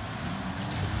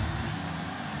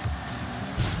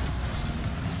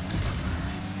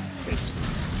 Okay.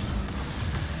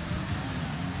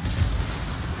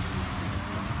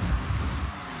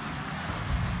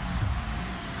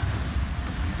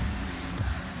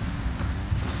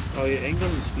 Oh, you ain't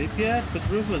gonna sleep yet? But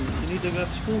Ruben, you need to go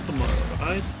to school tomorrow,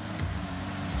 right?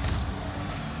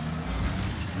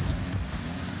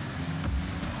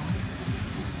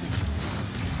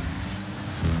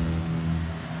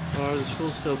 Or the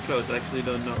school's still closed? I actually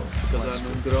don't know, because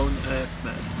I'm a grown ass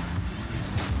man.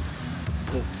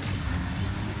 Oh.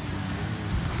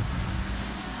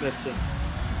 That's it.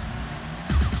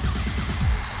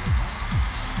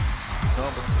 No,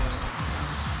 but I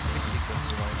think he can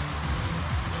survive.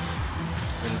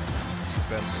 Well,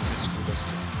 depends if his school does it.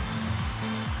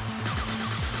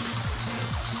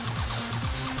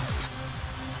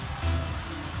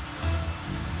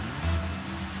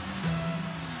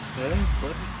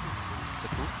 What? Is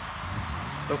that who?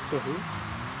 Doctor Who?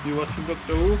 You watching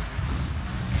Doctor Who?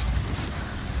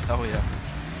 Oh yeah.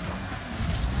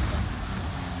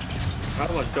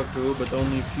 I watch Doctor Who, but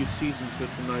only a few seasons with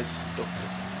a nice doctor.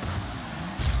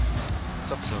 Is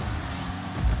that so?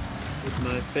 With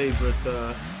my favorite,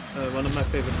 one of my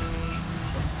favorite.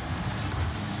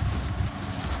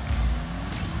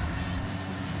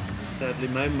 Sadly,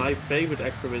 my favorite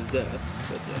actor is dead,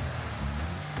 but yeah.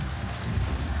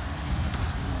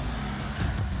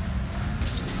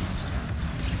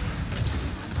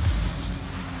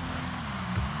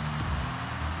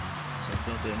 So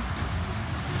Not in.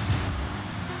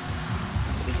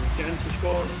 But there's a chance to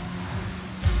score.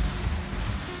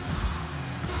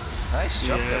 nice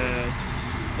job, Kevin.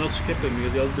 Yeah, not skipping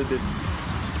because the other didn't.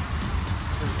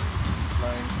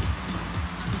 Fine.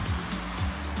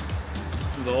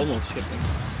 They're almost skipping.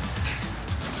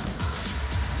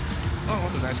 Oh,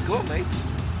 what a nice goal, mate.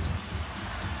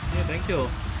 Yeah, thank you.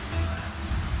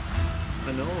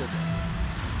 I know.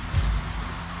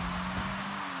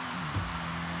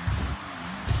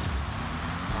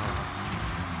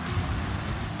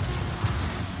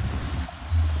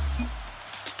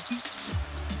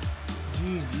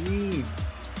 GG.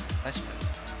 Nice mate.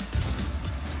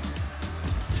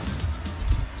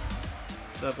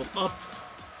 Level up.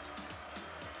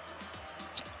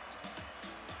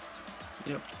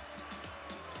 Yep.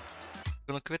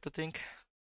 Gonna quit, I think.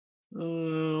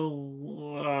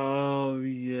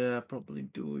 Yeah, probably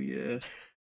do, yeah. Wait,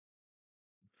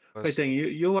 Because then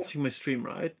you're watching my stream,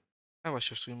 right? I was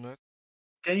your stream nerd.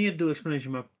 Can you do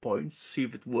explanation mark points to see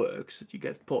if it works, that you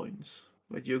get points?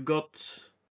 But you got...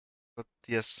 But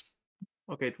yes.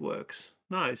 Okay, it works.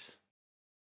 Nice.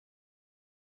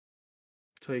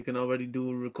 So you can already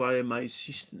do require my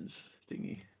assistance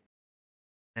thingy.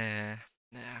 Yeah.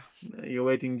 You're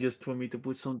waiting just for me to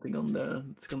put something on there.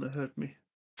 It's gonna hurt me.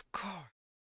 Of course.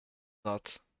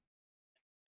 Not.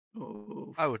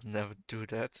 Oh, I would never do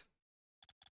that.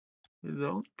 you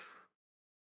don't?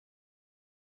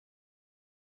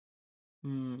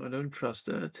 I don't trust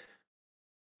that.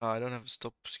 Oh, I don't have a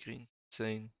stop screen.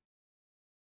 Insane.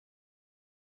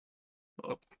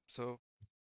 Oh, So.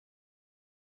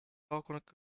 Oh, gonna.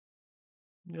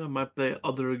 yeah, I might play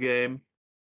other game.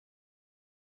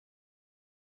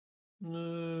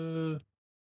 Oh,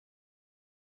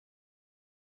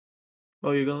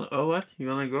 you're gonna... Oh, what?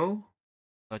 You're gonna go?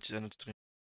 Not just end of the stream.